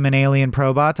sent him an Alien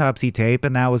Probe autopsy tape,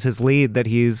 and that was his lead that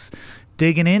he's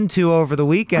digging into over the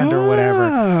weekend or whatever.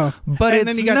 Oh. But And it's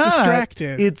then he got not.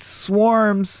 distracted. It's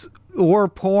swarms or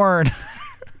porn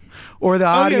or the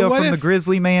audio what from the if-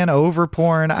 Grizzly Man over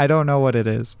porn. I don't know what it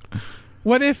is.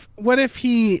 What if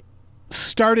he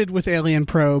started with Alien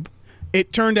Probe,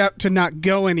 it turned out to not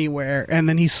go anywhere, and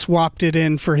then he swapped it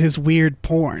in for his weird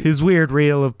porn? His weird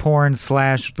reel of porn /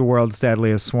 the World's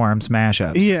Deadliest Swarms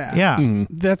mashups. Yeah. Yeah.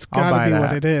 That's I'll got buy to be what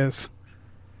that. it is.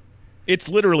 It's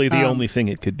literally the only thing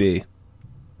it could be.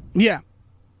 Yeah.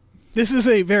 This is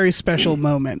a very special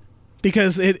moment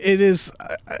because it is.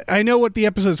 I know what the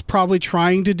episode's probably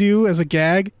trying to do as a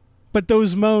gag, but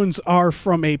those moans are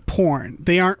from a porn.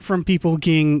 They aren't from people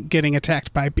getting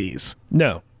attacked by bees.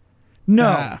 No.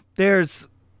 No, there's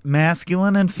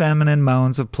masculine and feminine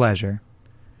moans of pleasure.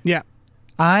 Yeah.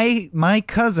 My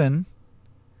cousin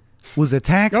was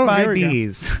attacked Oh, by here we go.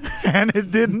 bees, and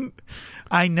it didn't.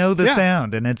 I know the Yeah.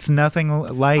 sound, and it's nothing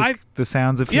like the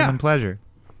sounds of Yeah. human pleasure.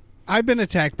 I've been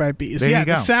attacked by bees. There yeah, you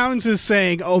go. the sounds is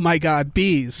saying, "Oh my God,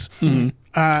 bees."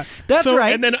 That's So-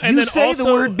 right. and then you say also-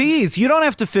 the word bees. You don't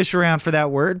have to fish around for that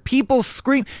word. People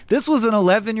scream. This was an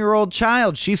 11-year-old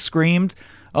child. She screamed,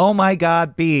 "Oh my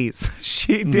God, bees."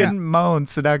 She didn't moan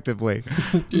seductively.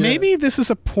 Maybe this is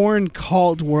a porn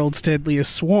called World's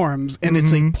Deadliest Swarms, and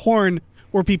it's a porn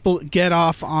where people get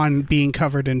off on being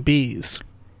covered in bees.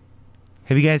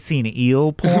 Have you guys seen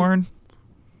eel porn?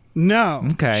 No.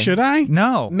 Okay. Should I?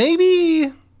 No. Maybe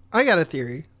I got a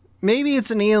theory. Maybe it's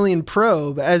an alien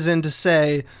probe, as in to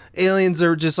say aliens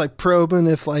are just like probing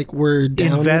if like we're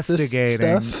down with Investigating.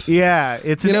 this stuff. Yeah,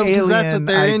 it's an alien because that's what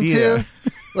they're idea. into.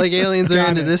 Like aliens are Got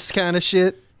into it. this kind of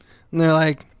shit, and they're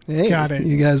like, "Hey, Got it.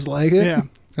 you guys like it?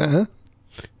 Yeah.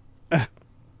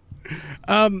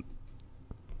 Uh-huh.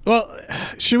 Well,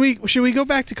 should we go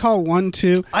back to call 1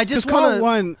 too? I just 'Cause call want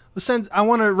 1. Since I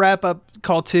want to wrap up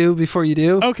call 2 before you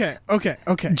do. Okay.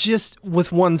 Just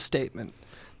with one statement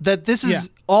that this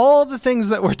is all the things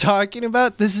that we're talking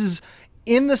about. This is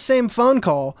in the same phone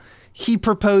call. He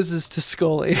proposes to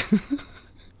Scully.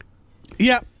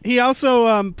 Yeah, he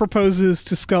also proposes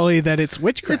to Scully that it's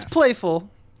witchcraft. It's playful.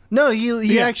 No,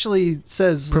 he actually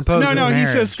says Proposes No, he marriage.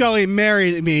 says, Scully,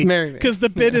 marry me. Marry me. Because the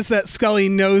bit is that Scully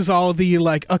knows all the,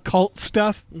 like, occult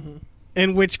stuff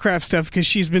and witchcraft stuff because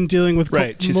she's been dealing with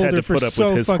Right, she's Mulder had to for put up so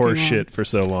with his fucking horse long. shit for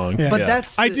so long. Yeah. But Yeah.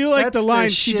 that's I do like that's the line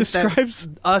she shit that describes.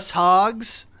 us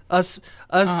hogs, us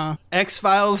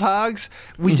X-Files hogs,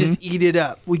 we just eat it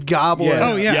up. We gobble it Yeah.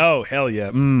 up. Oh, yeah. Yo, hell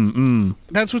yeah.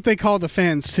 That's what they call the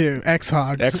fans, too.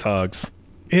 X-Hogs. X-Hogs.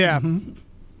 Yeah.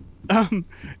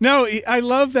 No, I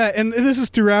love that, and this is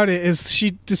throughout it. Is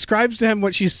she describes to him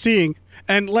what she's seeing,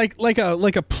 and like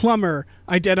a plumber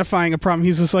identifying a problem,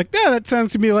 he's just like, yeah, that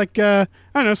sounds to me like I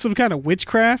don't know, some kind of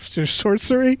witchcraft or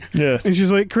sorcery. Yeah. And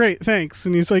she's like, great, thanks.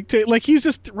 And he's like, like he's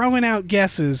just throwing out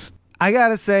guesses. I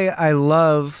gotta say, I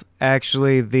love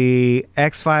actually the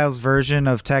X-Files version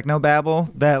of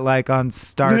Technobabble that, like, on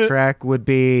Star Trek would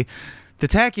be the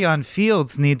tachyon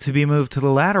fields need to be moved to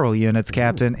the lateral units,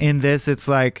 Captain. In this, it's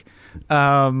like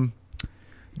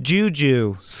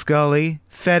juju, Scully,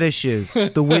 fetishes,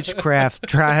 the witchcraft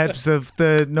tribes of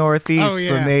the Northeast Oh,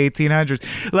 yeah. from the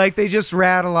 1800s. Like, they just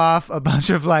rattle off a bunch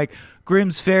of, like,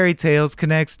 Grimm's Fairy Tales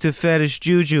connects to fetish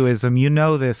jujuism. You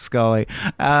know this, Scully.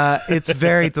 It's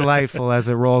very delightful as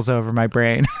it rolls over my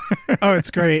brain. Oh,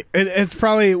 it's great. It's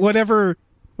probably whatever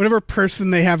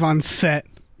person they have on set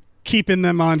keeping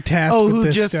them on task. Oh, with who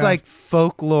this just stuff. like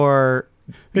folklore.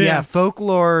 Yeah. Yeah,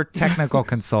 folklore technical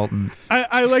consultant.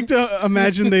 I like to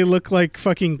imagine they look like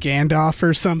fucking Gandalf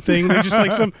or something. They're just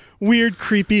like some weird,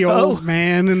 creepy old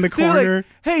man in the They're corner. like,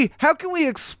 hey, how can we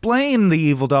explain the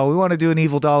Evil Doll? We want to do an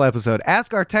Evil Doll episode.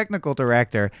 Ask our technical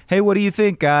director. Hey, what do you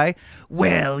think, guy?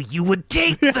 Well, you would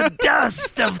take the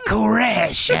dust of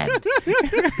Koresh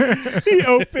and He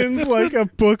opens like a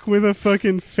book with a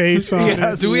fucking face on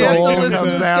Yeah, it. Do we have Soul to listen to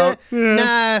comes this out. guy?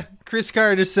 Nah, Chris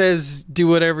Carter says do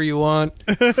whatever you want.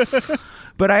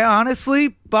 But I honestly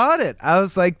bought it. I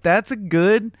was like, that's a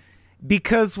good,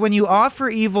 because when you offer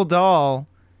Evil Doll,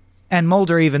 and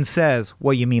Mulder even says,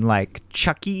 well, you mean like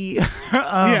Chucky?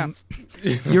 Yeah.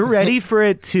 You're ready for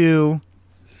it to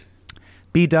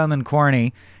be dumb and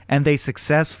corny, and they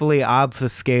successfully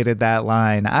obfuscated that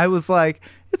line. I was like,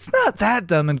 it's not that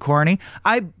dumb and corny.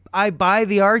 I buy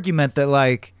the argument that,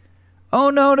 like, oh,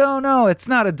 no, it's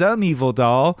not a dumb Evil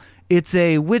Doll. It's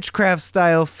a witchcraft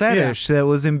style fetish that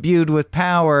was imbued with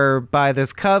power by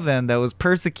this coven that was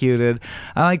persecuted.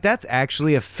 I'm like, that's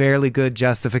actually a fairly good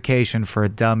justification for a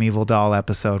dumb Evil Doll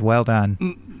episode. Well done.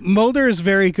 Mulder is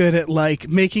very good at like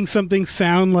making something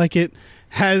sound like it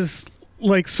has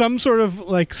like some sort of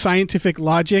like scientific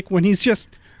logic when he's just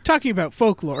talking about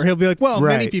folklore. He'll be like, well,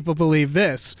 many Right. people believe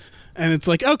this. And it's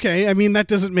like, okay, I mean, that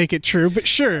doesn't make it true, but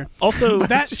sure. Also,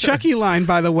 That Chucky line,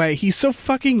 by the way, he's so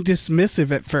fucking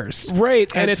dismissive at first. right,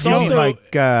 and it's You mean also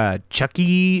like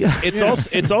Chucky?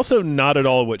 it's also not at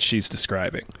all what she's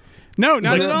describing. No,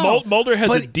 not Like, at all. Mulder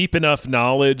has a But- deep enough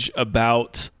knowledge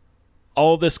about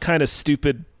all this kind of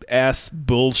stupid ass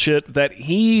bullshit that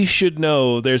he should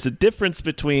know there's a difference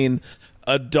between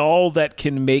a doll that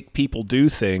can make people do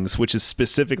things, which is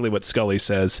specifically what Scully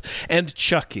says, and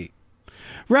Chucky.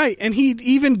 Right, and he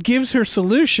even gives her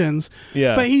solutions.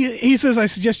 Yeah. But he says, I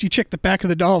suggest you check the back of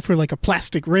the doll for like a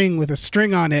plastic ring with a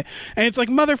string on it. And it's like,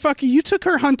 motherfucker, you took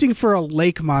her hunting for a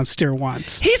lake monster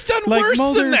once. He's done Like, worse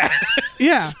Mulder- than that.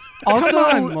 Yeah. Also,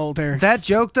 Come on, Mulder. that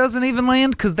joke doesn't even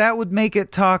land because that would make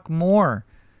it talk more.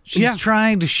 She's Yeah.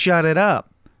 trying to shut it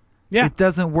up. Yeah. It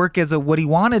doesn't work as what he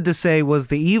wanted to say was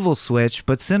the evil switch,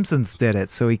 but Simpsons did it,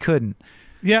 so he couldn't.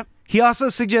 Yeah. He also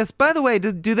suggests, by the way,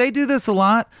 do they do this a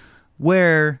lot?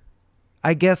 Where,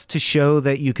 I guess to show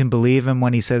that you can believe him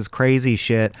when he says crazy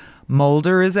shit,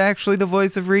 Mulder is actually the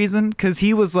voice of reason? Because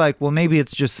he was like, well, maybe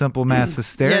it's just simple mass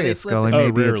hysteria, they flip Scully. it.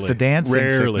 Maybe it's the dancing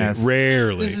sickness.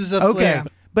 Rarely. This is a Okay.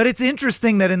 flip. But it's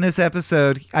interesting that in this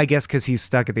episode, I guess because he's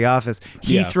stuck at the office,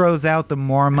 he Yeah. throws out the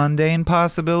more mundane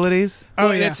possibilities. Oh,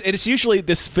 Well, yeah. it's usually,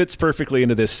 this fits perfectly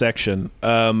into this section.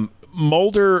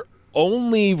 Mulder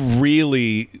only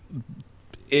really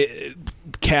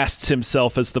casts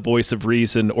himself as the voice of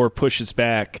reason or pushes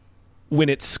back when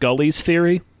it's Scully's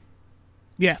theory.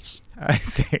 Yes. I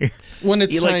see. When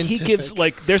it's Like he scientific. gives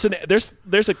like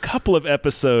there's a couple of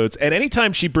episodes, and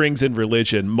anytime she brings in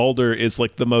religion, Mulder is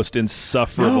like the most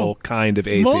insufferable kind of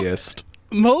atheist.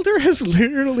 Mulder has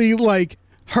literally like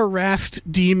harassed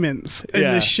demons in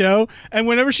Yeah. the show. And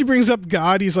whenever she brings up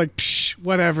God, he's like, psh,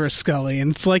 whatever, Scully.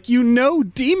 And it's like,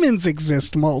 demons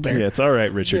exist, Mulder. Yeah, it's all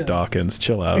right, Richard Dawkins.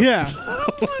 Chill out. Yeah.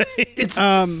 It's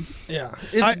Yeah.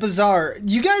 it's bizarre.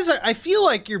 You guys, I feel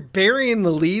like you're burying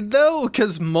the lead though,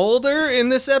 because Mulder in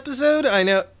this episode, I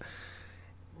know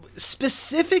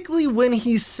specifically when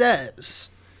he says,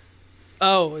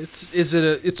 "Oh,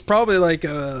 it's probably like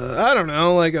a, I don't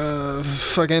know, like a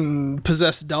fucking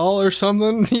possessed doll or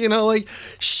something," you know, like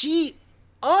she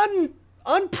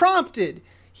unprompted,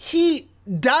 he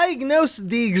diagnosed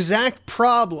the exact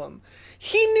problem.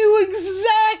 He knew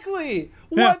exactly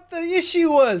what the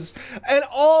issue was. And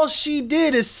all she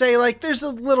did is say, like, there's a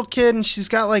little kid and she's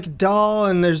got like a doll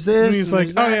and there's this. And he's and like,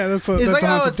 there's that. oh yeah, that's a, He's that's like, a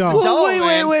oh, haunted it's doll. the doll. Wait,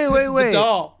 man. wait. It's the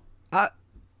doll.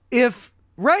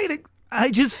 I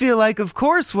just feel like, of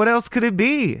course, what else could it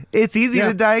be? It's easy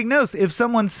to diagnose. If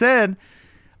someone said,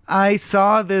 I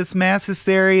saw this mass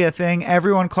hysteria thing,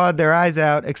 everyone clawed their eyes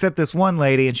out except this one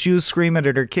lady, and she was screaming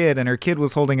at her kid, and her kid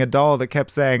was holding a doll that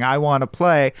kept saying, I want to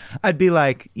play, I'd be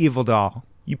like, evil doll.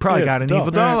 You probably got an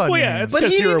evil doll on Well, your yeah, hands. it's But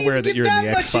because he you're didn't aware even that give you're in that the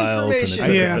much X-Files.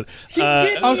 information. Yeah. He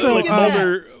didn't also, even give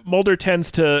that. Mulder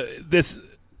tends to this.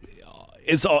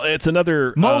 It's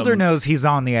another Mulder knows he's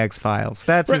on the X-Files.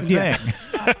 That's his thing.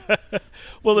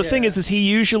 Well, the thing is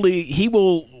he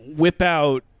will whip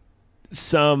out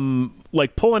some,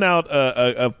 like, pulling out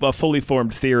a fully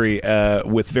formed theory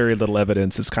with very little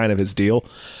evidence is kind of his deal,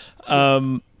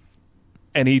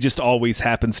 and he just always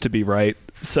happens to be right.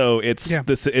 So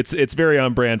it's very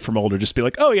on brand for Mulder. Just be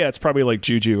like, oh yeah, it's probably like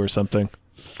juju or something.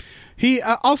 He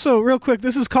also, real quick,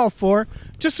 this is call 4.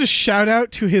 Just a shout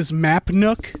out to his map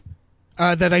nook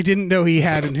that I didn't know he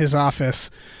had in his office.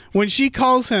 When she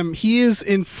calls him, he is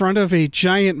in front of a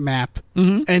giant map,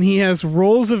 and he has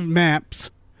rolls of maps,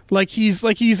 like he's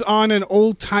on an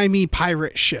old timey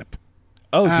pirate ship.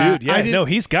 Oh, dude, yeah, no,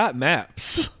 he's got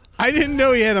maps. I didn't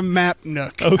know he had a map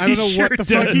nook. Oh, I don't know he sure what the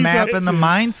does. fuck he's Map up in the to.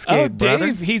 mindscape, Oh, brother.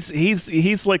 Dave,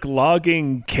 he's like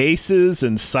logging cases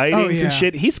and sightings yeah. and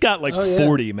shit. He's got like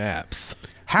 40 maps.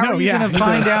 How No, are you yeah, going to he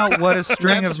find does. out what a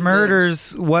string Maps of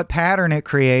murders, what pattern it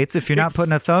creates if you're not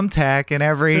putting a thumbtack in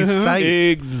every site?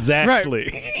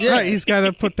 Exactly. Right, he's got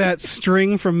to put that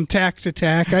string from tack to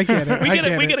tack. I get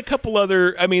it. We get a couple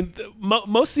other. I mean,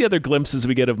 most of the other glimpses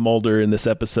we get of Mulder in this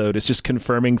episode is just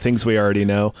confirming things we already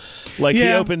know. Like he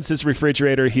Yeah. opens his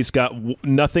refrigerator, he's got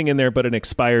nothing in there but an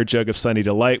expired jug of Sunny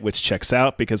Delight, which checks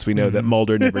out because we know that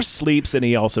Mulder never sleeps, and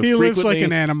he also He lives frequently like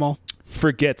an animal.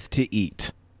 forgets to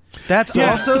eat. That's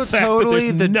Yeah. also The fact that totally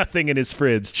there's the nothing in his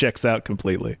fridge checks out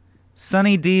completely.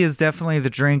 Sunny D is definitely the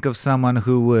drink of someone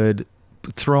who would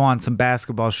throw on some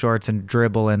basketball shorts and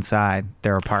dribble inside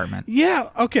their apartment. Yeah.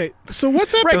 Okay. So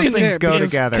what's up? Those things go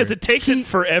together. Because it takes it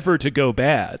forever to go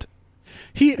bad.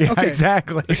 Okay.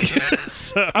 Exactly.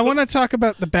 So, I want to talk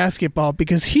about the basketball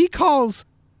because he calls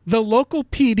the local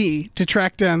PD to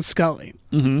track down Scully.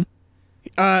 Mm-hmm.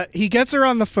 He gets her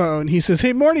on the phone. He says,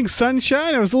 "Hey, morning,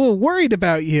 sunshine. I was a little worried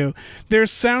about you.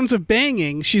 There's sounds of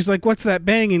banging." She's like, "What's that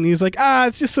banging?" He's like,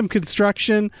 "It's just some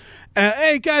construction.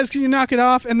 Hey, guys, can you knock it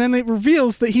off?" And then it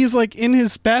reveals that he's like in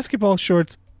his basketball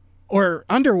shorts or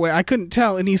underwear. I couldn't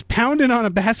tell. And he's pounding on a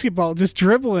basketball, just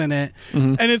dribbling it.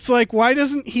 Mm-hmm. And it's like, why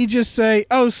doesn't he just say,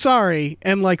 "Oh, sorry,"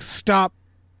 and like stop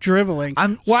dribbling?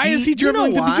 Why is he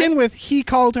dribbling to begin with? He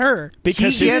called her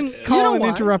Because he he's- didn't call You know and why?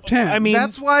 interrupt him. I mean,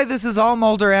 That's why this is all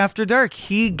Mulder After Dark.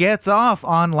 He gets off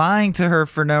on lying to her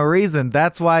for no reason.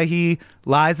 That's why he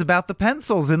lies about the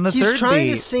pencils in the He's third trying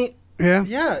beat. to see. yeah.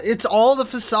 Yeah, it's all the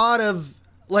facade of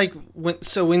like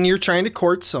when you're trying to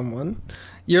court someone,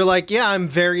 you're like, yeah, I'm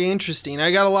very interesting.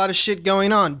 I got a lot of shit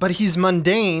going on, but he's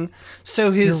mundane.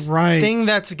 So his You're right. thing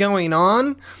that's going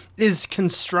on is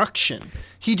construction.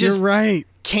 He just You're right.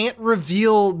 can't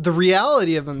reveal the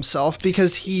reality of himself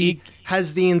because he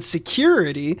has the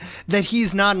insecurity that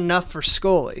he's not enough for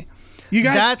Scully. You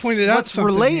guys That's pointed out what's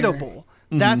something here. relatable.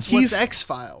 That's He's- what's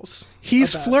X-Files.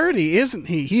 He's about. flirty, isn't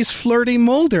he? He's flirty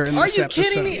Mulder in Are this you episode.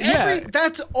 kidding me? Yeah.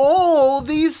 That's all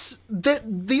these the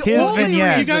His only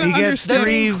vignettes. You gotta He gets understand-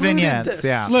 3 included vignettes. this.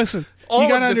 Yeah. Listen, All you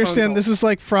gotta of the phone understand calls. this is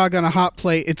like frog on a hot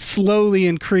plate. It's slowly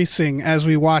increasing as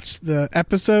we watch the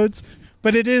episodes,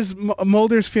 but it is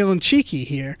Mulder's feeling cheeky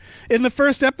here. In the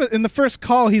first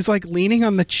call, he's like leaning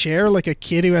on the chair like a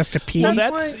kid who has to pee. well,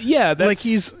 That's that's like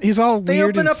he's all They weird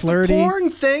open and up flirty, the porn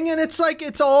thing, and it's like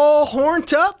it's all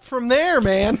horned up from there,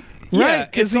 man. Yeah,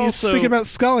 right? Because it's he's also- thinking about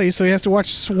Scully, so he has to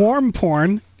watch swarm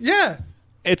porn. Yeah.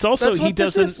 It's also That's he what this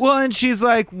doesn't. is. Well, and she's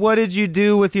like, what did you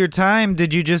do with your time?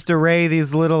 Did you just array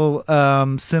these little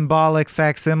symbolic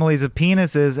facsimiles of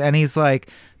penises? And he's like,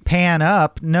 pan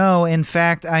up. No, in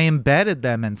fact, I embedded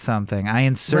them in something. I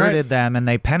inserted Right. them and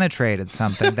they penetrated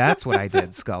something. That's what I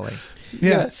did, Scully.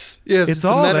 Yes. It's a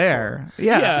all metaphor. there.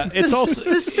 Yes. Yeah, it's also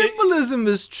The symbolism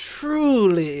is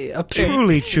truly apparent.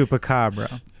 Truly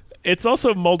chupacabra. it's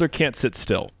also Mulder can't sit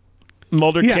still.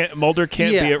 Mulder Yeah.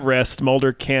 can't Yeah. be at rest.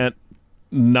 Mulder can't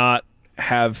not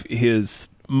have his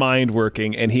mind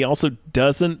working, and he also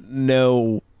doesn't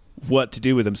know what to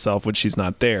do with himself when she's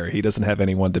not there. He doesn't have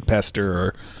anyone to pester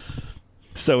or.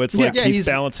 So it's like he's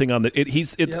balancing on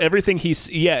everything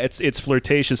it's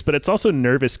flirtatious, but it's also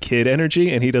nervous kid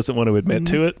energy, and he doesn't want to admit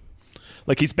to it.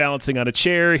 Like he's balancing on a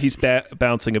chair, he's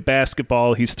bouncing a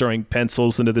basketball, he's throwing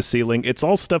pencils into the ceiling. It's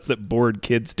all stuff that bored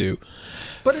kids do.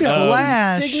 But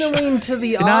it's signaling to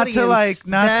the audience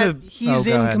that he's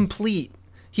incomplete.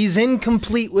 He's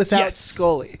incomplete without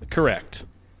Scully. Correct.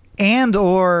 And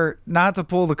or, not to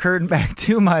pull the curtain back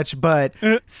too much, but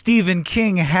Stephen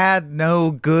King had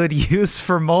no good use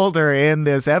for Mulder in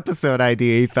this episode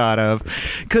idea he thought of,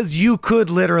 because you could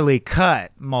literally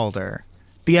cut Mulder.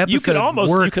 The episode you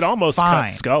could almost fine.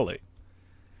 cut Scully.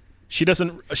 She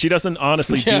doesn't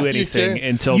honestly do anything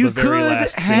until the very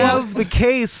last scene. You could have the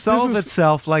case solve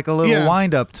itself like a little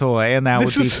wind-up toy, and that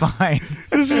would be fine.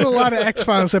 This is a lot of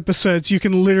X-Files episodes. You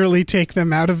can literally take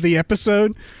them out of the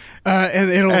episode.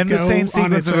 And the same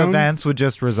sequence of events would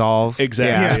just resolve.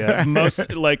 Exactly. Yeah. Most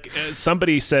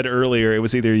somebody said earlier, it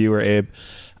was either you or Abe,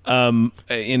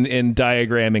 in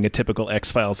diagramming a typical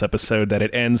X-Files episode, that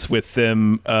it ends with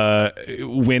them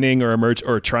winning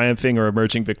or triumphing or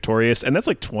emerging victorious, and that's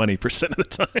like 20% of the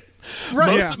time.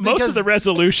 Right. Most of the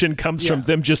resolution comes from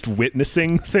them just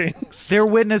witnessing things. They're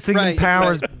witnessing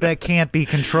powers that can't be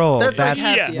controlled.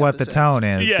 That's what the tone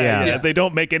is. Yeah.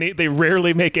 They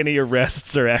rarely make any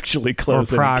arrests or actually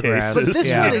close any cases. But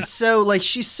this one is so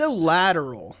she's so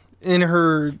lateral in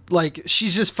her,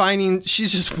 she's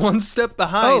just one step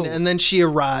behind, and then she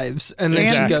arrives, and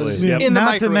then she goes in the microwave.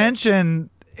 Not to mention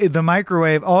the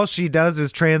microwave, all she does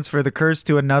is transfer the curse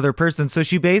to another person. So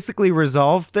she basically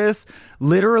resolved this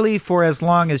literally for as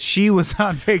long as she was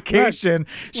on vacation.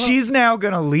 Right. Well, she's now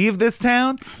going to leave this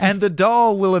town, and the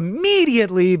doll will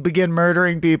immediately begin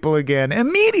murdering people again.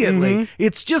 Immediately. Mm-hmm.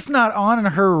 It's just not on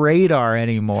her radar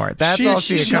anymore. That's all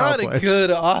she accomplished. She's not a good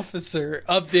officer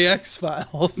of the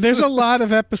X-Files. There's a lot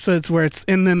of episodes where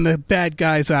and then the bad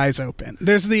guy's eyes open.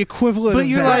 There's the equivalent of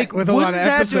that with a lot of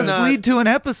episodes. Wouldn't that just lead to an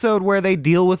episode where they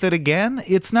deal with it again?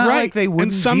 It's not like they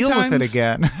wouldn't deal with it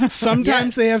again.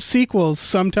 Sometimes they have sequels.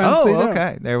 Sometimes they don't.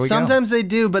 Okay, there we go. Sometimes they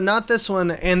do, but not this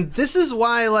one. And this is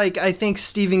why, I think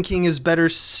Stephen King is better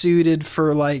suited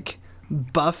for,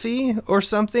 Buffy or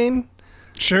something.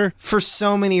 Sure. For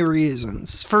so many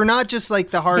reasons. For not just,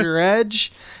 the harder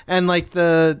edge and,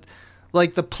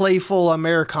 the playful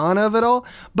Americana of it all,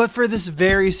 but for this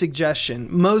very suggestion.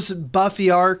 Most Buffy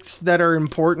arcs that are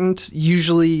important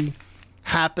usually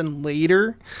happen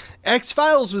later.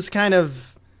 X-Files was kind of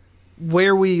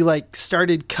where we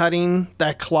started cutting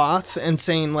that cloth and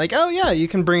saying oh yeah, you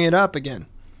can bring it up again.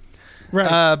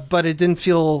 Right. But it didn't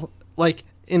feel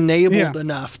enabled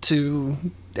enough to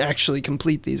actually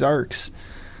complete these arcs.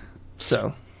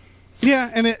 So.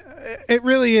 Yeah, and it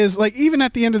really is even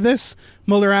at the end of this,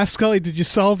 Mulder asks Scully, "Did you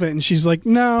solve it?" And she's like,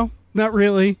 "No, not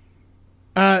really,"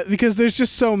 because there's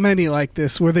just so many like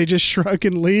this where they just shrug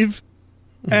and leave,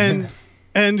 and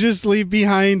just leave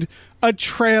behind a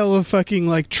trail of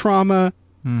fucking trauma,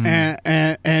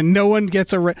 and no one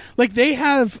gets they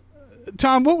have.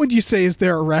 Tom, what would you say is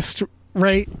their arrest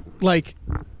rate?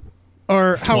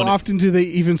 Or how 20. often do they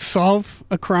even solve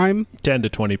a crime? 10 to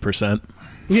 20%.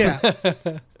 Yeah.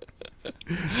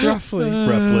 Roughly.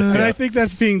 And I think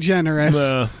that's being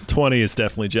generous. 20 is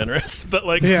definitely generous,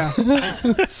 but yeah.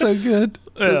 That's so good.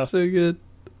 That's so good.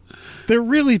 They're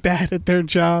really bad at their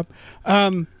job.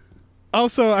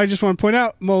 Also, I just want to point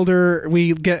out, Mulder,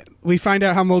 we find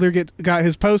out how Mulder got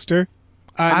his poster.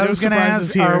 I was going to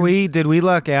ask, did we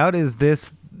luck out? Is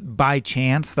this by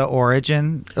chance the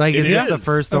origin? Is this the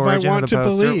first origin of the poster?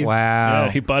 Believe. Wow.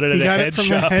 Yeah, he bought it at a head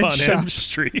shop on M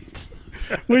Street.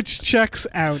 Which checks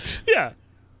out. Yeah.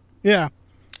 Yeah.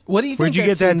 What do you think? Where'd you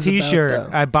get that t-shirt?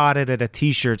 I bought it at a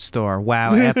t-shirt store.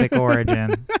 Wow, epic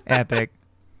origin. Epic.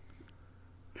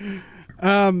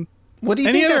 What do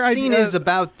you think that scene is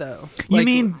about, though? You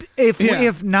mean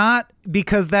if not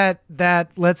because that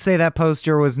let's say that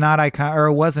poster was not icon or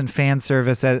it wasn't fan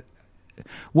service?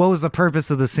 What was the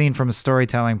purpose of the scene from a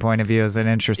storytelling point of view? Is an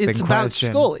interesting question. It's about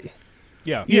Scully.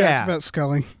 Yeah, it's about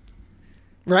Scully,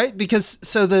 right? Because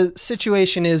so the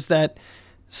situation is that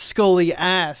Scully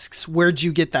asks, "Where'd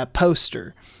you get that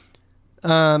poster?"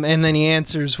 And then he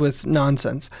answers with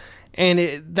nonsense, and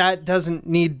that doesn't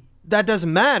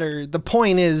matter. The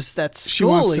point is that Scully, she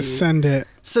wants to send it.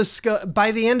 So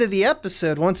by the end of the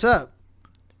episode, what's up?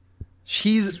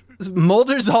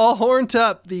 Mulder's all horned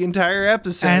up the entire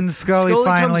episode. And Scully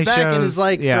finally comes back shows,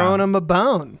 and is throwing him a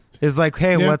bone. It's like,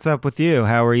 hey, Yeah. what's up with you?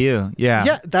 How are you? Yeah.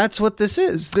 Yeah, that's what this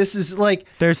is. This is like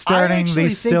They're starting I actually the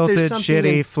think stilted, there's something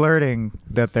shitty in- flirting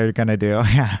that they're going to do.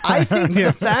 Yeah. I think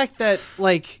the fact that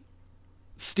like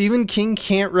Stephen King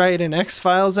can't write an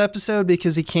X-Files episode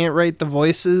because he can't write the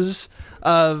voices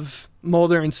of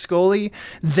Mulder and Scully.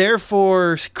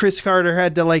 Therefore, Chris Carter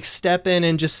had to like step in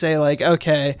and just say like,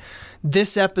 okay,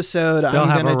 this episode They'll I'm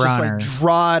have gonna a just runner. like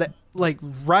draw it, like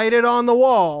write it on the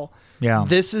wall. Yeah.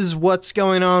 This is what's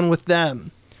going on with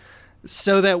them.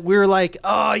 So that we're like,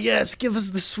 oh yes, give us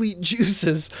the sweet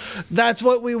juices. That's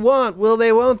what we want. Will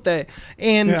they, won't they?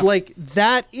 And Yeah. like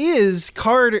that is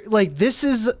Carter. Like this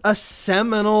is a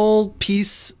seminal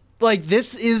piece. Like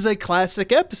this is a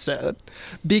classic episode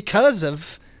because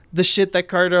of the shit that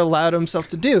Carter allowed himself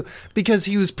to do. Because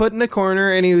he was put in a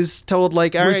corner and he was told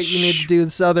like, all right, you need to do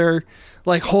this other,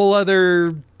 like whole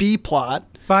other B plot.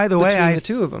 By the way, between the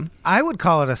two of them. I would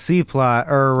call it a C plot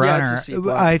or a runner. Yeah, it's a C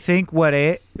plot. I think what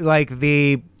like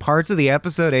the parts of the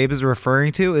episode Abe is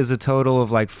referring to is a total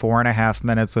of like 4.5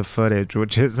 minutes of footage,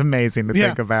 which is amazing to Yeah.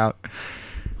 think about.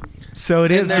 So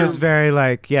it is they're- just very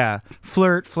like, yeah,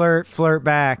 flirt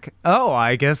back. Oh,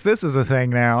 I guess this is a thing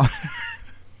now.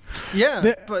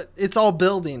 Yeah, but it's all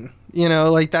building. You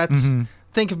know, like that's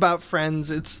think about Friends.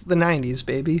 It's the 90s,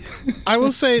 baby. I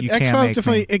will say You can't X-Files make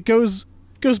definitely me. it goes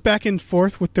back and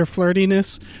forth with their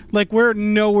flirtiness. Like we're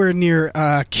nowhere near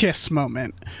a kiss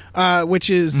moment, which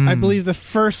is I believe the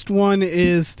first one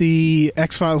is the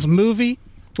X-Files movie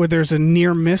where there's a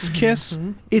near miss kiss.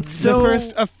 It's so The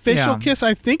first official yeah. kiss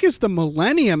I think is the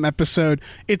Millennium episode.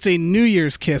 It's a New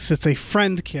Year's kiss. It's a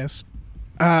friend kiss.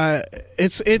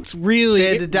 It's really They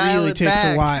had to it dial really it takes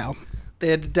back. a while. They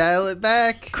had to dial it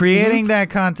back. creating that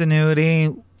continuity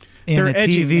in They're a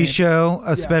edging TV it. show,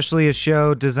 especially a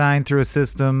show designed through a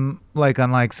system like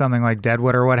unlike something like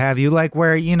Deadwood or what have you, like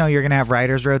where you know you're gonna have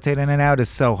writers rotate in and out is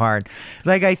so hard.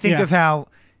 Like I think Yeah. of how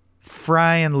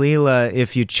Fry and Leela,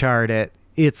 if you chart it,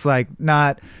 it's like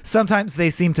not. Sometimes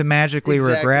they seem to magically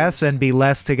Exactly. regress and be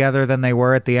less together than they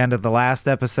were at the end of the last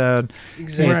episode.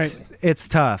 Exactly. It's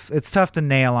tough. It's tough to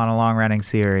nail on a long running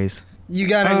series. You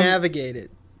got to navigate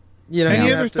it. You know, Any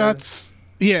you other have to- thoughts?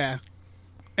 Yeah.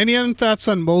 Any other thoughts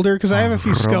on Mulder? Because I have a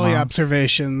few Scully romance.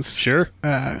 observations. Sure.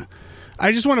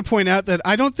 I just want to point out that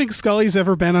I don't think Scully's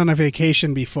ever been on a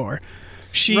vacation before.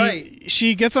 Right.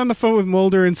 She gets on the phone with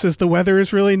Mulder and says the weather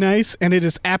is really nice, and it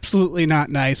is absolutely not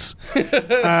nice.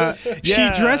 Yeah. She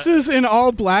dresses in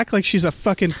all black like she's a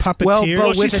fucking puppeteer. Well,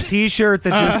 but with she's- a T-shirt that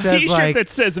just says T-shirt like, that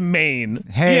says Maine.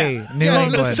 "Hey, New Well,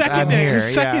 England, the second I'm day, here." the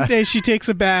second yeah. day she takes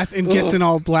a bath and gets in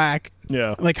all black.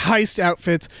 Yeah. Like heist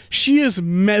outfits. She is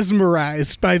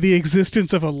mesmerized by the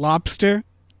existence of a lobster.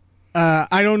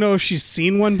 I don't know if she's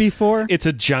seen one before. It's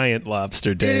a giant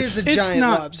lobster, Dave. It is a It's giant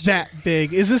not lobster. that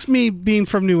big. Is this me being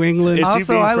from New England? It's you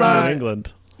Also, being I from love- New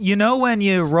England. You know when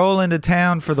you roll into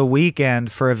town for the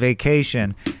weekend for a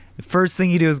vacation, the first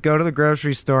thing you do is go to the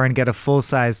grocery store and get a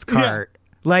full-sized cart.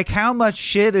 Like, how much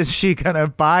shit is she gonna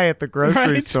buy at the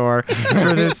grocery Right. store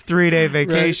for this 3-day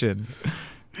vacation?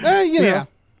 You know.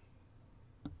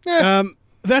 Yeah.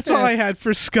 That's all I had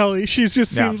for Scully. She just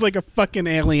Yeah. seems like a fucking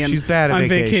alien. She's bad at on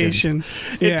vacations.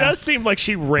 vacation. It Yeah. does seem like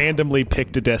she randomly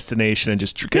picked a destination and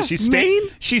just because Yeah, she's Maine?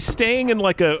 she's staying in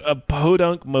like a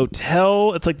podunk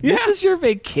motel. It's like this Yeah. is your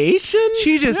vacation.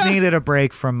 She just needed a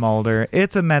break from Mulder.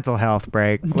 It's a mental health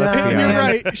break. Let's be You're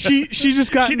honest. right. She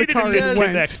just got She in the needed car to and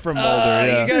disconnect went. from Mulder.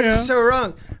 You Yeah. guys Yeah. are so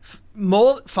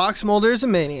wrong. Fox Mulder is a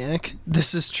maniac.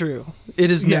 This is true.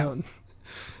 It is Yeah. known.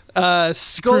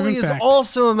 Scully Proven is fact.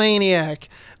 also a maniac.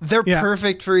 They're Yeah.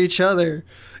 perfect for each other.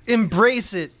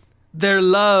 Embrace it. Their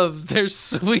love, their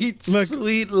sweet, Look.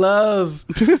 sweet love.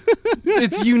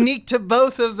 It's unique to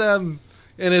both of them.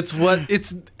 And it's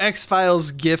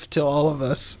X-Files' gift to all of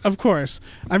us. Of course.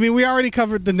 I mean, we already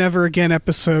covered the Never Again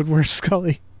episode where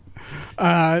Scully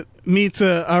meets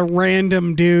a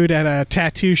random dude at a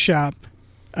tattoo shop,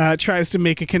 tries to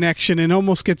make a connection, and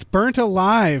almost gets burnt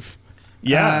alive.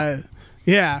 Yeah.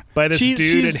 Yeah. By this dude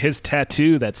she's- and his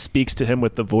tattoo that speaks to him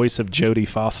with the voice of Jodie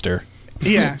Foster.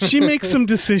 Yeah, she makes some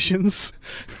decisions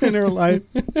in her life.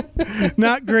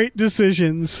 Not great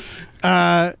decisions.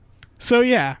 So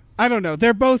yeah, I don't know.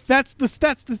 They're both. That's the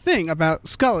thing about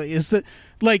Scully is that,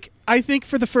 like, I think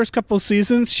for the first couple of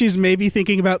seasons, she's maybe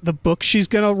thinking about the book she's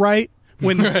gonna write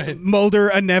when Mulder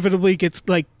inevitably gets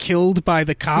like killed by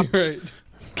the cops.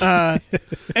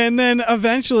 And then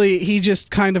eventually he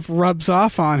just kind of rubs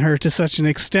off on her to such an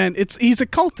extent. He's a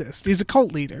cultist. He's a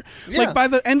cult leader. Yeah. Like by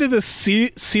the end of the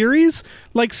series,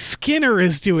 like Skinner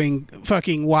is doing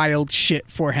fucking wild shit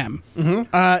for him.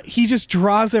 He just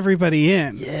draws everybody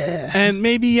in. Yeah. And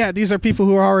maybe these are people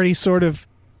who are already sort of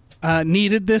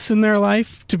needed this in their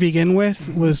life to begin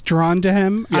with, was drawn to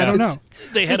him. I don't know.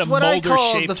 They had It's a what I call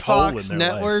Mulder-shaped the hole in Fox their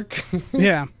Network.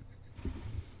 Yeah.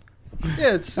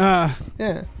 Yeah, it's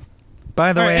yeah.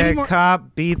 By the All right, way, any a more-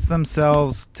 cop beats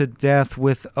themselves to death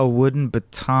with a wooden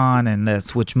baton in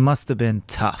this, which must have been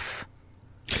tough.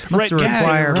 Must Right,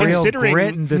 require real considering-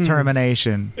 grit and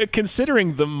determination.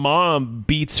 Considering the mom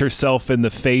beats herself in the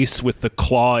face with the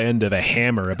claw end of a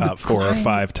hammer about 4 or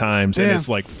 5 times and Yeah. is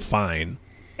like fine.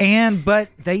 But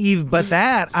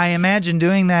that I imagine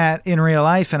doing that in real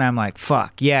life, and I'm like,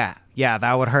 fuck yeah,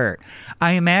 that would hurt.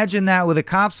 I imagine that with a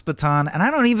cop's baton, and I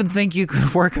don't even think you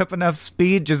could work up enough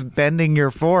speed just bending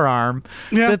your forearm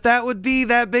that would be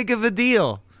that big of a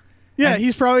deal. Yeah,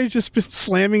 he's probably just been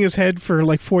slamming his head for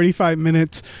like 45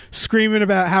 minutes, screaming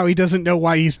about how he doesn't know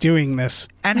why he's doing this.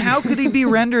 And how could he be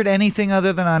rendered anything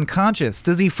other than unconscious?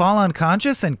 Does he fall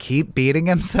unconscious and keep beating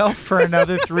himself for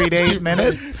another 3 to 8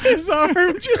 minutes? His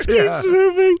arm just keeps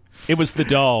moving. It was the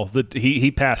doll. He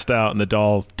passed out and the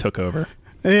doll took over.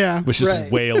 Yeah. Was just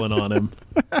Right. wailing on him.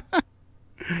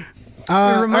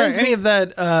 It reminds me of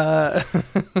that,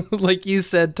 like you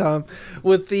said, Tom,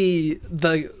 with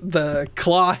the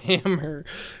claw hammer.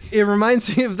 It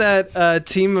reminds me of that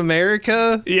Team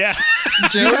America Yeah.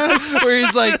 joke where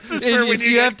he's like, This is where when if you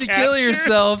you get have to kill captured."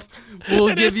 yourself,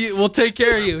 we'll take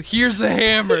care of you. Here's a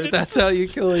hammer. That's how you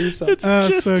kill yourself. It's Oh,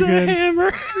 just so a good.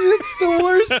 hammer. It's the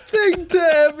worst thing to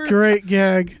ever. Great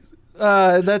gag.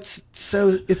 That's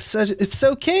so. It's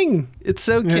so king. It's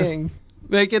so king.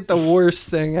 Make it the worst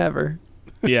thing ever.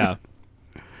 Yeah.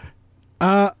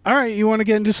 All right, you want to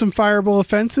get into some fireable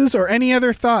offenses or any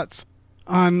other thoughts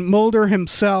on Mulder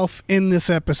himself in this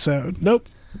episode? Nope.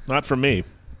 Not from me.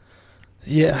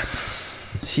 Yeah,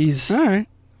 he's All right.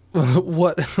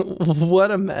 what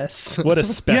a mess. What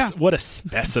a Yeah. what a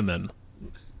specimen.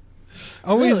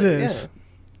 Always Really, is.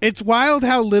 It's wild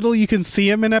how little you can see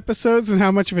him in episodes and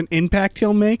how much of an impact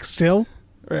he'll make still.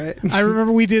 Right. I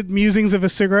remember we did Musings of a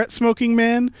Cigarette Smoking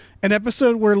Man, an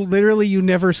episode where literally you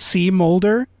never see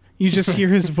Mulder. You just hear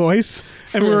his voice,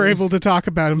 and we were able to talk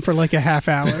about him for like a half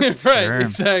hour. Right, Sure.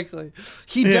 exactly.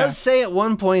 He Yeah. does say at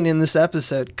one point in this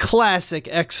episode, classic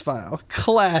X-File.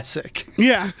 Classic.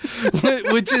 Yeah.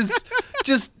 Which is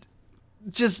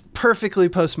just perfectly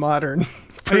postmodern.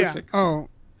 Perfect. Yeah. Oh,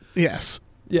 yes.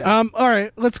 Yeah. All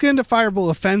right, let's get into fireable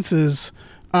offenses.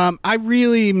 I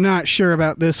really am not sure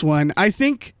about this one. I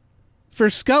think for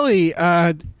Scully,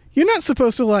 you're not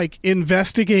supposed to like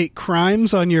investigate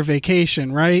crimes on your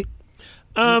vacation, right?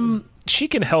 She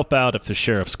can help out if the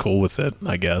sheriff's cool with it,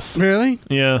 I guess. Really?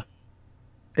 Yeah.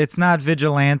 It's not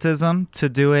vigilantism to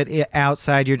do it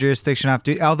outside your jurisdiction off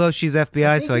duty. Although she's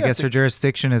FBI, so I you have guess to- her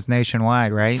jurisdiction is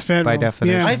nationwide, right? It's federal, By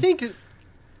definition. yeah. I think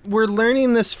we're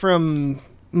learning this from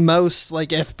most like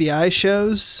FBI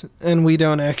shows, and we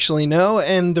don't actually know.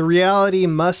 And the reality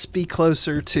must be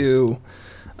closer to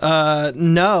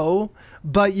no,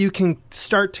 but you can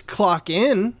start to clock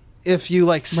in if you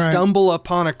like stumble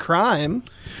upon a crime.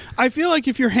 I feel like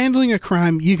if you're handling a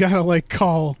crime, you gotta like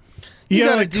call. You gotta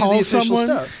gotta like, do call the official someone.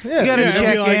 stuff. Yeah. You got to Yeah, and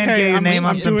check be like, in, hey, get your I'm name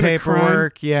on some doing a crime.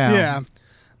 paperwork. Yeah. Yeah.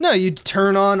 No, you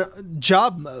turn on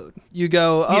job mode. You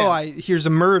go, here's a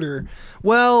murder.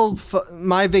 Well,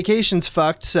 my vacation's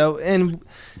fucked. So, and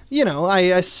you know, I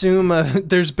assume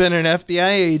there's been an FBI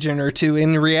agent or two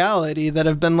in reality that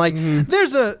have been like,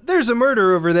 there's a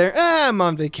murder over there. I'm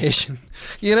on vacation.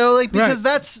 You know, like because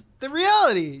that's the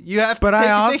reality. You have to. But take I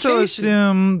a also vacation.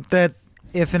 assume that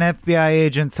if an FBI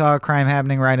agent saw a crime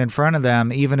happening right in front of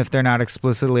them, even if they're not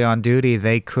explicitly on duty,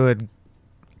 they could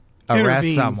arrest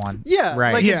Intervene. someone. Yeah,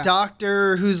 Right. like Yeah. a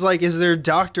doctor who's like, is there a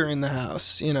doctor in the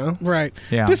house? You know, Right.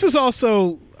 Yeah. This is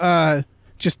also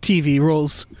just TV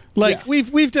rules. Like Yeah.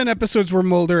 we've done episodes where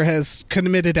Mulder has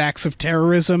committed acts of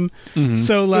terrorism.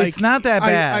 So like It's not that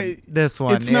bad. I- this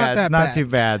one. it's not that it's not bad. too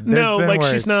bad. There's No, been like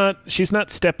worse. she's not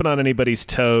stepping on anybody's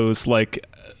toes. Like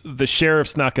the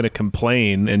sheriff's not going to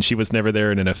complain, and she was never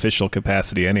there in an official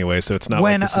capacity anyway. So it's not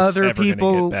When like this other is ever going to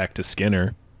people- get back to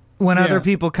Skinner. When Yeah. other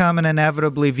people come and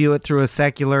inevitably view it through a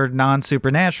secular,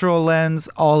 non-supernatural lens,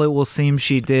 all it will seem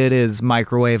she did is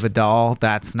microwave a doll.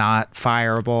 That's not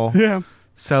fireable. Yeah.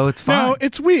 So it's fine. No,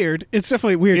 it's weird. It's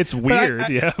definitely weird. It's But I- weird,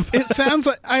 yeah. It sounds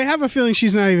like I have a feeling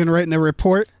she's not even writing a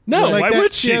report. No, like why that,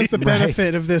 would she she? has the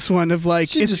benefit of this one of like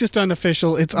She it's just- just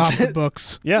unofficial. It's off the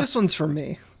books. Yeah. this one's for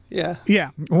me. Yeah.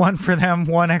 Yeah. One for them,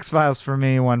 one X-Files for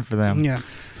me, one for them. Yeah.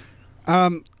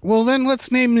 Well, then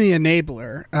let's name the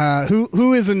enabler.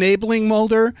 Who is enabling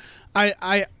Mulder?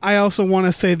 I also want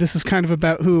to say this is kind of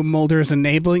about who Mulder is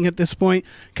enabling at this point,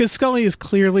 because Scully is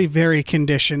clearly very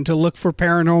conditioned to look for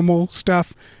paranormal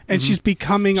stuff, and she's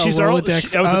becoming a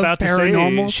Rolodex of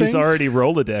paranormal things. She's already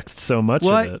Rolodexed so much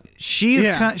of it. She's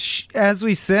as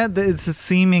we said, it's a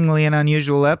seemingly an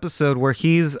unusual episode where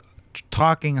he's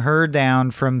talking her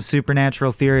down from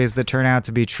supernatural theories that turn out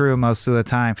to be true most of the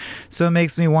time. So it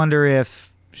makes me wonder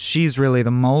if she's really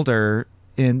the Mulder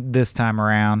in this time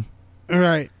around.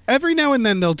 Right. Every now and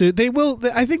then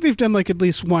I think they've done like at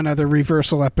least one other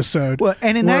reversal episode. Well,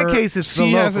 and in that case, it's the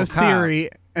she local has a cop. theory,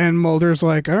 and Mulder's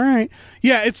like, all right.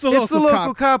 Yeah, it's the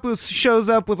local cop who shows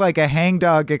up with like a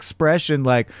hangdog expression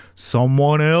like,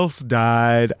 someone else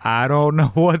died. I don't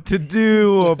know what to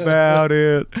do about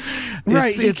it.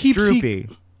 Right. It's droopy.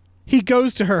 He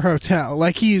goes to her hotel.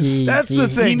 Like That's the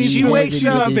thing. She wakes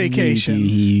she's on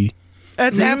vacation.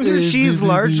 That's after she's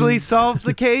largely solved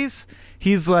the case.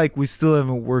 He's like, we still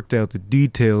haven't worked out the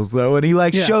details, though. And he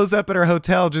shows up at her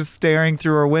hotel just staring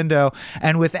through her window.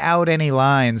 And without any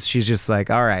lines, she's just like,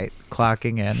 all right,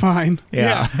 clocking in. Fine.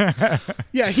 Yeah.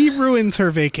 Yeah, he ruins her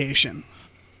vacation.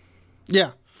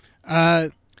 Yeah.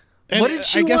 What did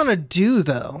she want to do,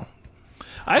 though?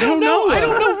 I don't know. I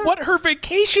don't know what her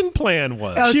vacation plan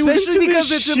was. Especially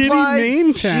because it's implied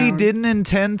Maine she town. didn't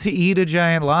intend to eat a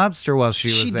giant lobster while she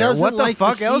was there. What the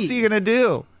fuck else are you going to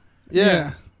do?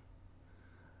 Yeah.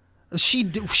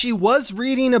 She was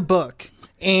reading a book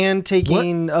and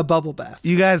taking a bubble bath.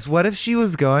 You guys, what if she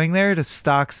was going there to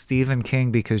stalk Stephen King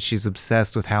because she's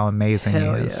obsessed with how amazing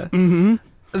Hell he is? Yeah. Mm-hmm.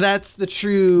 That's the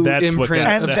true imprint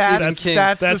of Stephen King.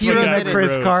 That's the scene that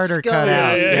Chris Carter cut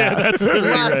out. Yeah, that's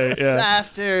lusts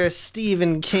after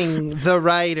Stephen King, the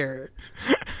writer.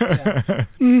 Yeah.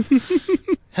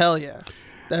 Hell yeah.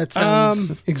 That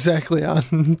sounds exactly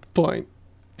on point.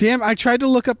 Damn, I tried to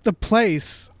look up the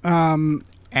place.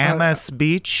 Amos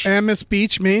Beach,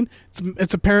 Maine.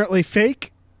 It's apparently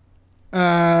fake.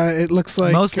 It looks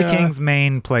like most of King's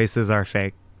main places are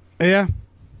fake. Yeah,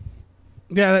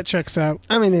 that checks out.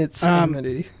 I mean, it's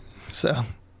comedy, so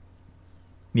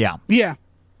yeah.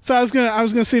 So I was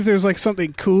gonna see if there's like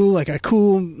something cool, like a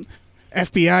cool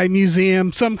FBI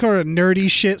museum, some kind of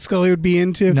nerdy shit Scully would be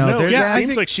into. No, it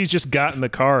seems like she's just got in the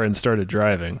car and started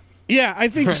driving. Yeah, I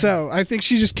think so. I think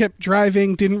she just kept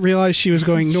driving, didn't realize she was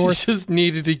going north. She just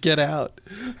needed to get out.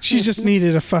 She just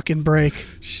needed a fucking break.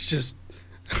 She's just...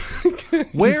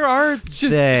 Where are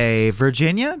they?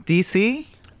 Virginia? DC?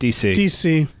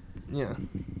 DC.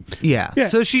 Yeah.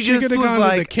 So she just was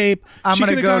like, the Cape. I'm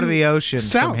going to go to the ocean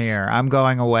south. from here. I'm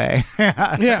going away.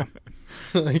 Yeah.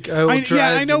 Like, I will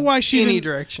drive I know why she any didn't,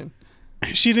 direction.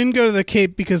 She didn't go to the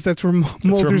Cape because that's where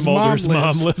Mulder's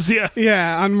mom lives.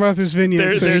 Yeah, on Martha's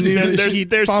Vineyard.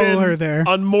 There's follow her there.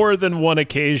 On more than one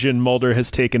occasion, Mulder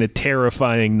has taken a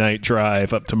terrifying night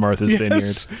drive up to Martha's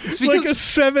Vineyard. It's like a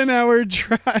 7-hour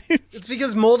drive. It's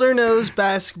because Mulder knows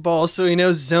basketball, so he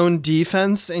knows zone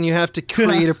defense, and you have to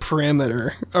create a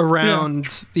perimeter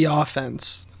around the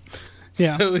offense.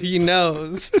 Yeah. So he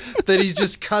knows that he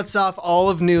just cuts off all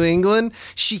of New England.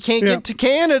 She can't get to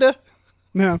Canada.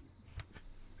 No.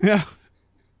 Yeah.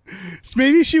 So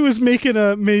maybe she was making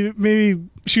maybe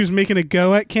she was making a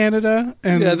go at Canada,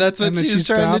 and that's what she was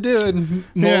trying to do, and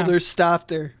Mulder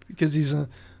stopped her because he's a.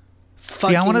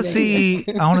 See, I want to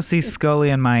see Scully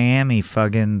in Miami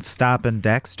fucking stopping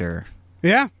Dexter.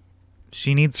 Yeah.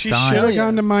 She needs She should have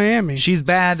gone to Miami. She's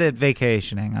bad at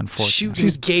vacationing, unfortunately.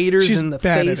 Shooting gators in the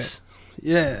face.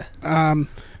 Yeah. All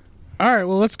right,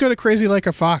 well, let's go to Crazy Like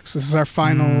a Fox. This is our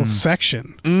final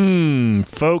section.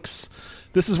 Folks,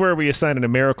 this is where we assign a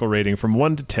numerical rating from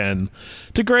 1 to 10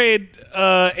 to grade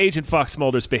Agent Fox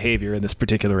Mulder's behavior in this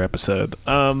particular episode.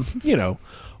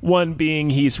 1 being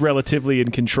he's relatively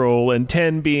in control, and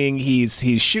 10 being he's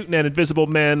shooting at invisible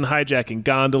men, hijacking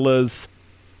gondolas,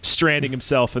 stranding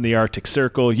himself in the Arctic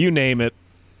Circle, you name it.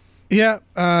 Yeah,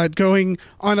 going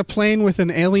on a plane with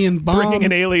an alien bomb. Bringing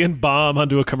an alien bomb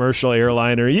onto a commercial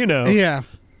airliner, Yeah.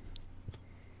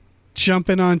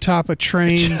 Jumping on top of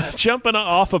trains. Jumping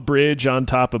off a bridge on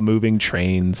top of moving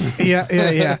trains.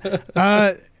 Yeah.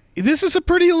 This is a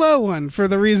pretty low one for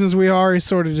the reasons we already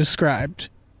sort of described.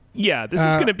 Yeah, this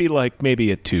is going to be like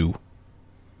maybe a 2.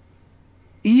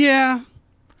 Yeah.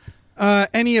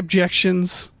 Any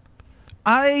objections?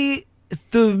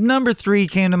 The number 3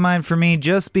 came to mind for me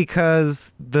just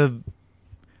because the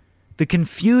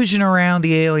confusion around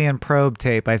the alien probe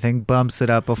tape, I think, bumps it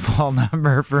up a full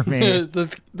number for me.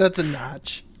 That's a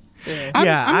notch.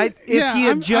 Yeah, if he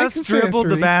had just dribbled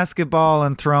the basketball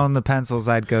and thrown the pencils,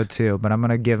 I'd go 2. But I'm going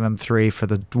to give him 3 for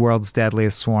the world's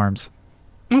deadliest swarms.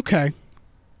 Okay.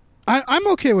 I'm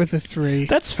okay with the 3.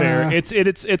 That's fair.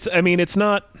 It's. I mean, it's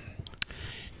not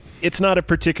a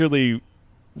particularly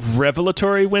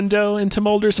revelatory window into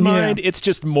Mulder's mind. It's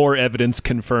just more evidence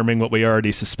confirming what we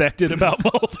already suspected about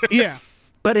Mulder. Yeah.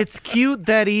 But it's cute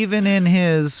that even in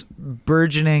his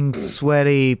burgeoning,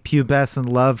 sweaty, pubescent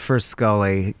love for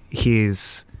Scully,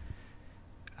 he's,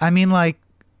 I mean, like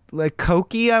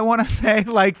cokey, I want to say,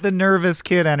 like the nervous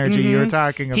kid energy you were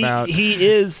talking about. He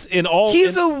is in all.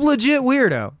 He's a legit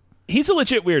weirdo. He's a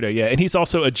legit weirdo, yeah, and he's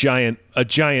also a giant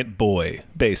boy,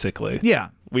 basically. Yeah.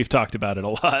 We've talked about it a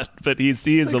lot, but he is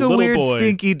Like a little weird, boy,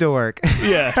 stinky dork.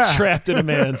 yeah, trapped in a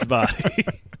man's body.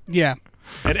 Yeah.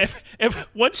 And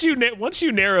once you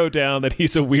narrow down that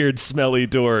he's a weird, smelly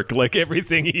dork, like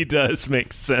everything he does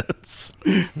makes sense.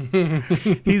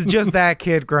 He's just that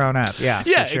kid grown up. Yeah.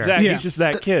 Yeah, for sure. exactly. Yeah. He's just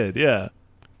that kid. Yeah.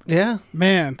 Yeah.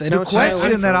 Man. They The don't shy away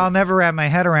question from that it. I'll never wrap my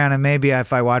head around, and maybe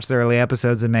if I watch the early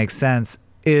episodes it makes sense,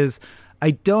 is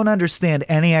I don't understand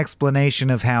any explanation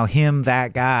of how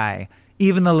that guy,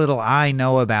 even the little I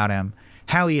know about him,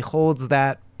 how he holds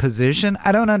that position.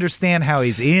 I don't understand how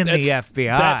he's in the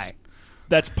FBI.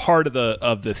 That's part of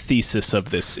the thesis of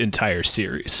this entire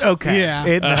series. Okay.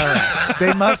 Yeah.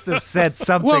 They must have said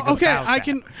something. Well, okay, about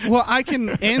that. I can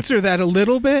answer that a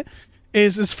little bit.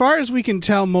 Is as far as we can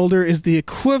tell, Mulder is the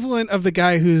equivalent of the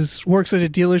guy who works at a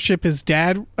dealership his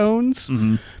dad owns,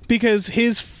 because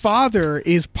his father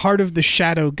is part of the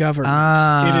shadow government.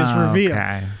 It is revealed,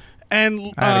 Okay. and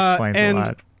That explains and, a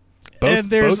lot. and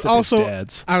there's both of also his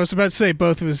dads. I was about to say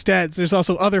both of his dads. There's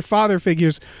also other father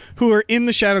figures who are in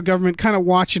the shadow government, kind of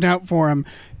watching out for him.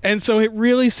 And so it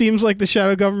really seems like the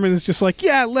shadow government is just like,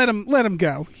 yeah, let him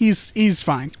go. He's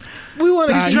fine. We want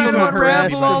to He's keep trying him to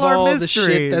abreast unravel of all our all the shit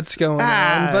mysteries. that's going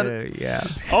on, but Yeah.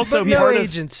 Also, no part of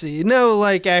agency, no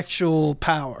like actual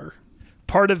power.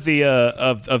 part of the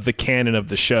of the canon of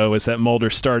the show is that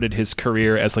Mulder started his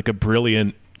career as like a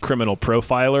brilliant criminal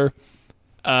profiler,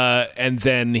 and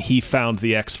then he found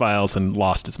the X-Files and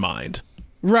lost his mind.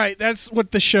 Right. That's what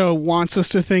the show wants us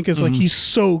to think is like he's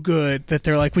so good that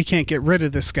they're like, we can't get rid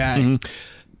of this guy.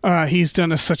 He's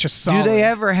done us such a solid. Do they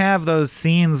ever have those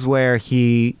scenes where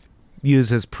he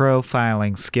uses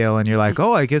profiling skill and you're like,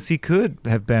 oh, I guess he could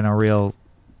have been a real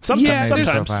Sometimes, Yeah,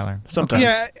 profiler? sometimes.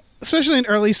 Yeah, especially in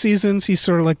early seasons, he's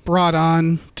sort of like brought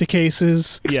on to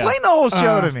cases. Explain the whole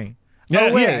show to me. Yeah,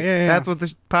 oh, wait. yeah. That's what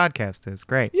this podcast is.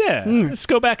 Great. Yeah, let's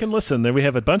go back and listen. There we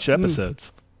have a bunch of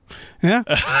episodes. Yeah,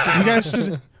 you guys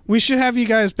we should have you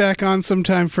guys back on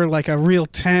sometime for like a real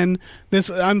 10.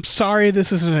 I'm sorry,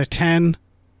 this isn't a 10.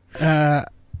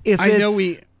 If I know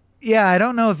it's- Yeah, I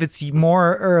don't know if it's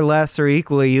more or less or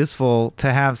equally useful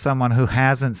to have someone who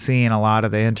hasn't seen a lot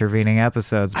of the intervening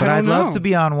episodes, but I I'd don't love know. to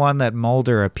be on one that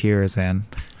Mulder appears in.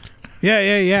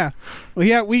 Yeah. Well,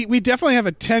 yeah, we definitely have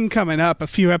a 10 coming up a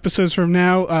few episodes from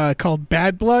now called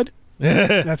Bad Blood.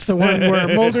 That's the one where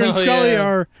Mulder and Oh, Scully yeah.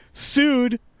 are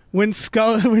sued when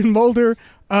Mulder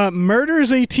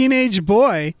murders a teenage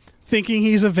boy thinking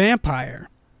he's a vampire.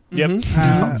 Yep.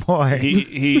 Oh boy.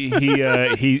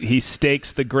 He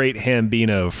stakes the great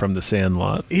Hambino from The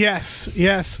Sandlot.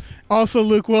 Yes. Also,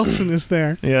 Luke Wilson is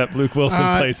there. Yep. Luke Wilson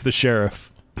plays the sheriff.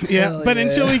 Yeah, Hell but yeah.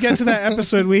 until we get to that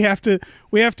episode, we have to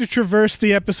traverse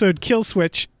the episode Kill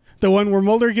Switch, the one where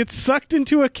Mulder gets sucked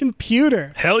into a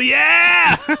computer. Hell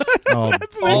yeah! Oh,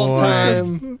 All boy.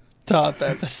 time top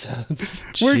episodes.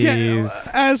 We're getting, Jeez.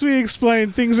 as we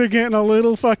explained, things are getting a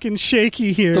little fucking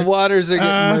shaky here. The waters are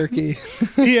getting murky.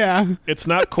 Yeah, It's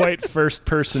not quite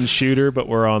first-person shooter, but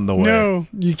we're on the way. no,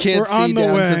 You can't We're see on the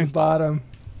down way. to the bottom.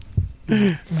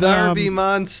 There be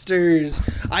monsters.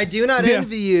 I do not Yeah.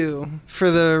 envy you for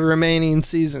the remaining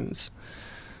seasons.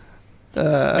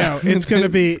 no, it's gonna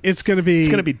be It's gonna be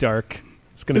dark. It's gonna be dark. dark.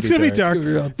 It's gonna be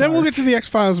real Then we'll dark. get to the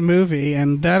X-Files movie,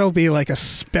 and that'll be like a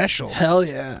special. Hell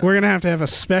yeah. We're gonna have a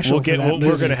special. We'll get. for that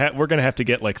movie. We're gonna have to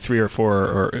get like 3 or 4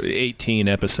 or 18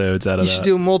 episodes out of You that. should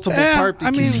do a multiple Yeah, part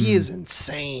I because mean- he is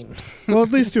insane. We'll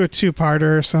at least do a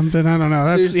 2-parter or something. I don't know.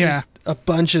 That's There's just a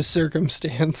bunch of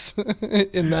circumstance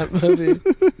in that movie.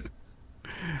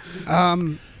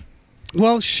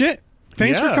 Well, shit.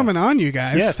 Thanks for Yeah. coming on, you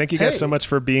guys. Yeah, thank you guys Hey. so much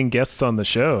for being guests on the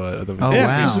show. Oh,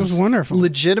 Yes, wow. this is wonderful.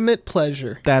 Legitimate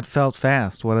pleasure. That felt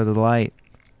fast. What a delight.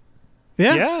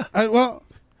 Yeah. Yeah. Well,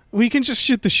 we can just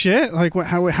shoot the shit. Like,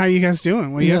 how you guys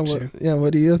doing? What are you up to?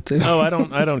 What are you up to? Oh, I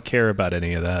don't care about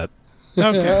any of that.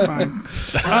 Okay, fine.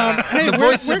 Hey, The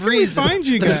where, voice where of can reason. we find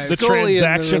you The guys? The Scully and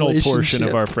the transactional portion of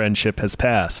relationship. our friendship has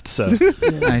passed. So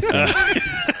I see.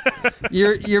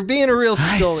 You're being a real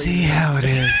I Scully. see how it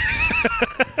is.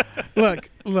 Look,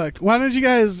 Look, why don't you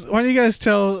guys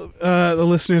tell the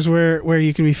listeners where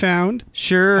you can be found?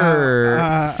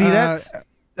 Sure. See, that's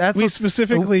we what's-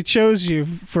 specifically chose you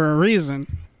for a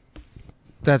reason.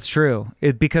 That's true.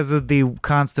 Because of the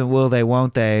constant will they,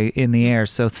 won't they in the air,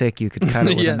 so thick you could cut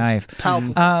it with a knife.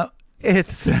 Palpable.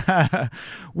 It's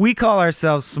we call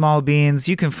ourselves Small Beans.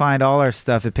 You can find all our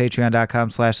stuff at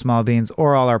patreon.com/smallbeans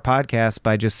or all our podcasts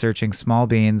by just searching Small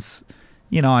Beans,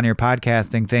 on your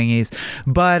podcasting thingies.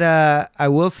 But I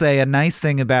will say a nice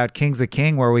thing about Kings of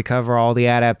King, where we cover all the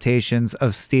adaptations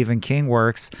of Stephen King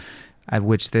works, our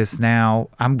podcast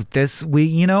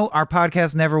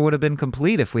never would have been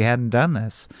complete if we hadn't done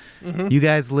this. Mm-hmm. You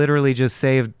guys literally just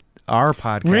saved our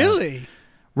podcast. Really?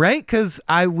 Right? Because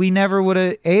we never would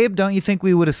have. Abe, don't you think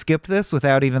we would have skipped this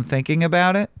without even thinking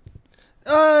about it?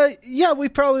 Yeah, we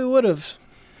probably would have.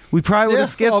 We probably would have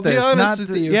skipped I'll be this. honest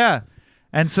with you. Yeah.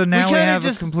 And so now we kinda have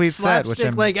just a complete set. Which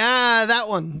slapstick, that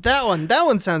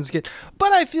one sounds good.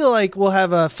 But I feel like we'll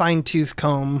have a fine-tooth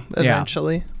comb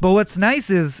eventually. But what's nice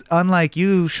is, unlike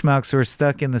you schmucks who are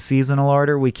stuck in the seasonal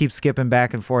order, we keep skipping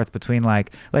back and forth between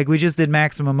like we just did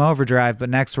Maximum Overdrive, but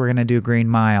next we're gonna do Green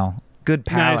Mile. Good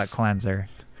palate cleanser.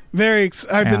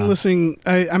 I've been listening.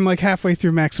 I'm like halfway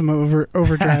through Maximum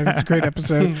Overdrive. It's a great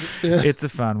episode. It's a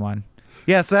fun one.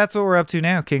 Yeah, so that's what we're up to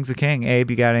now. Kings of King.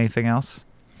 Abe, you got anything else?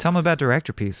 Tell them about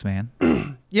Director Piece, man.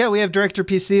 Yeah, we have Director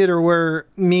Piece Theater, where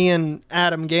me and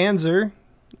Adam Ganzer,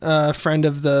 a friend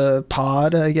of the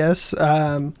pod, I guess,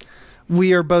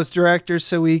 we are both directors,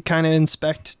 so we kind of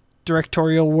inspect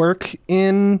directorial work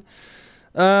in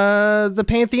the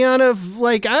pantheon of,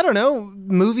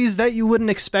 movies that you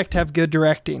wouldn't expect to have good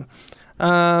directing.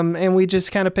 And we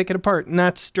just kind of pick it apart. And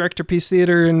that's Director Piece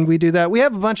Theater, and we do that. We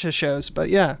have a bunch of shows, but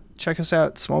yeah, check us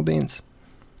out, Small Beans.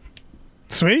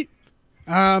 Sweet.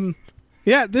 This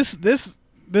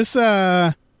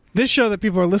show that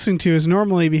people are listening to is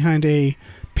normally behind a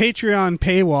Patreon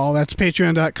paywall. That's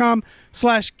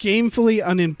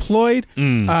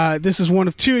patreon.com/gamefullyunemployed. This is one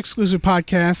of two exclusive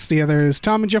podcasts. The other is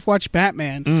Tom and Jeff Watch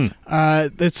Batman.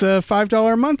 It's a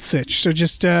 $5 a month sitch. So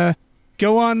just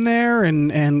go on there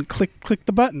and click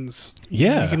the buttons.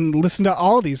 Yeah. You can listen to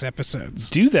all these episodes.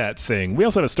 Do that thing. We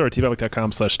also have a store at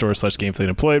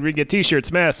tpublic.com/store/gamefullyunemployed where you get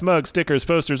t-shirts, masks, mugs, stickers,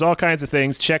 posters, all kinds of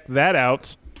things. Check that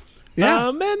out. Yeah.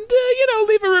 And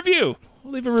leave a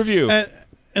review.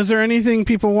 Is there anything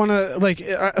people want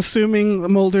to, assuming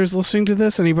Mulder's listening to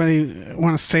this, anybody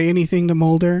want to say anything to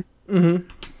Mulder? Mm-hmm.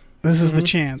 This is the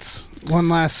chance. One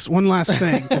last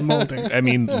thing to Mulder. I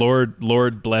mean,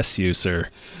 Lord bless you, sir.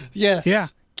 Yes. Yeah.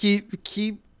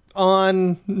 Keep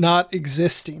on not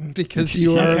existing because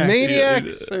you are a maniac,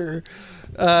 sir.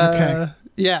 Okay.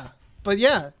 Yeah. But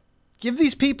yeah, give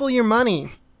these people your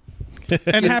money.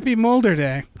 And happy Mulder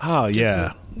Day. Oh,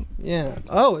 yeah. Yeah.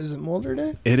 Oh, is it Mulder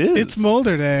Day? It is. It's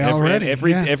Mulder Day already.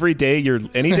 Every day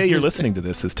any day you're listening to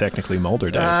this is technically Mulder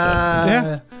Day.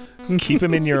 So keep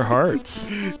him in your hearts.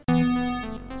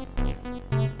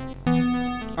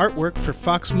 Artwork for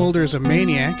Fox Mulder's A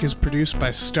Maniac is produced by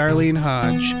Starlene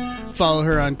Hodge. Follow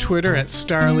her on Twitter at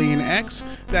StarleneX.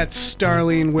 That's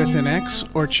Starlene with an X.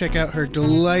 Or check out her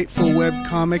delightful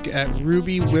webcomic at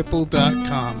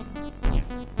RubyWhipple.com.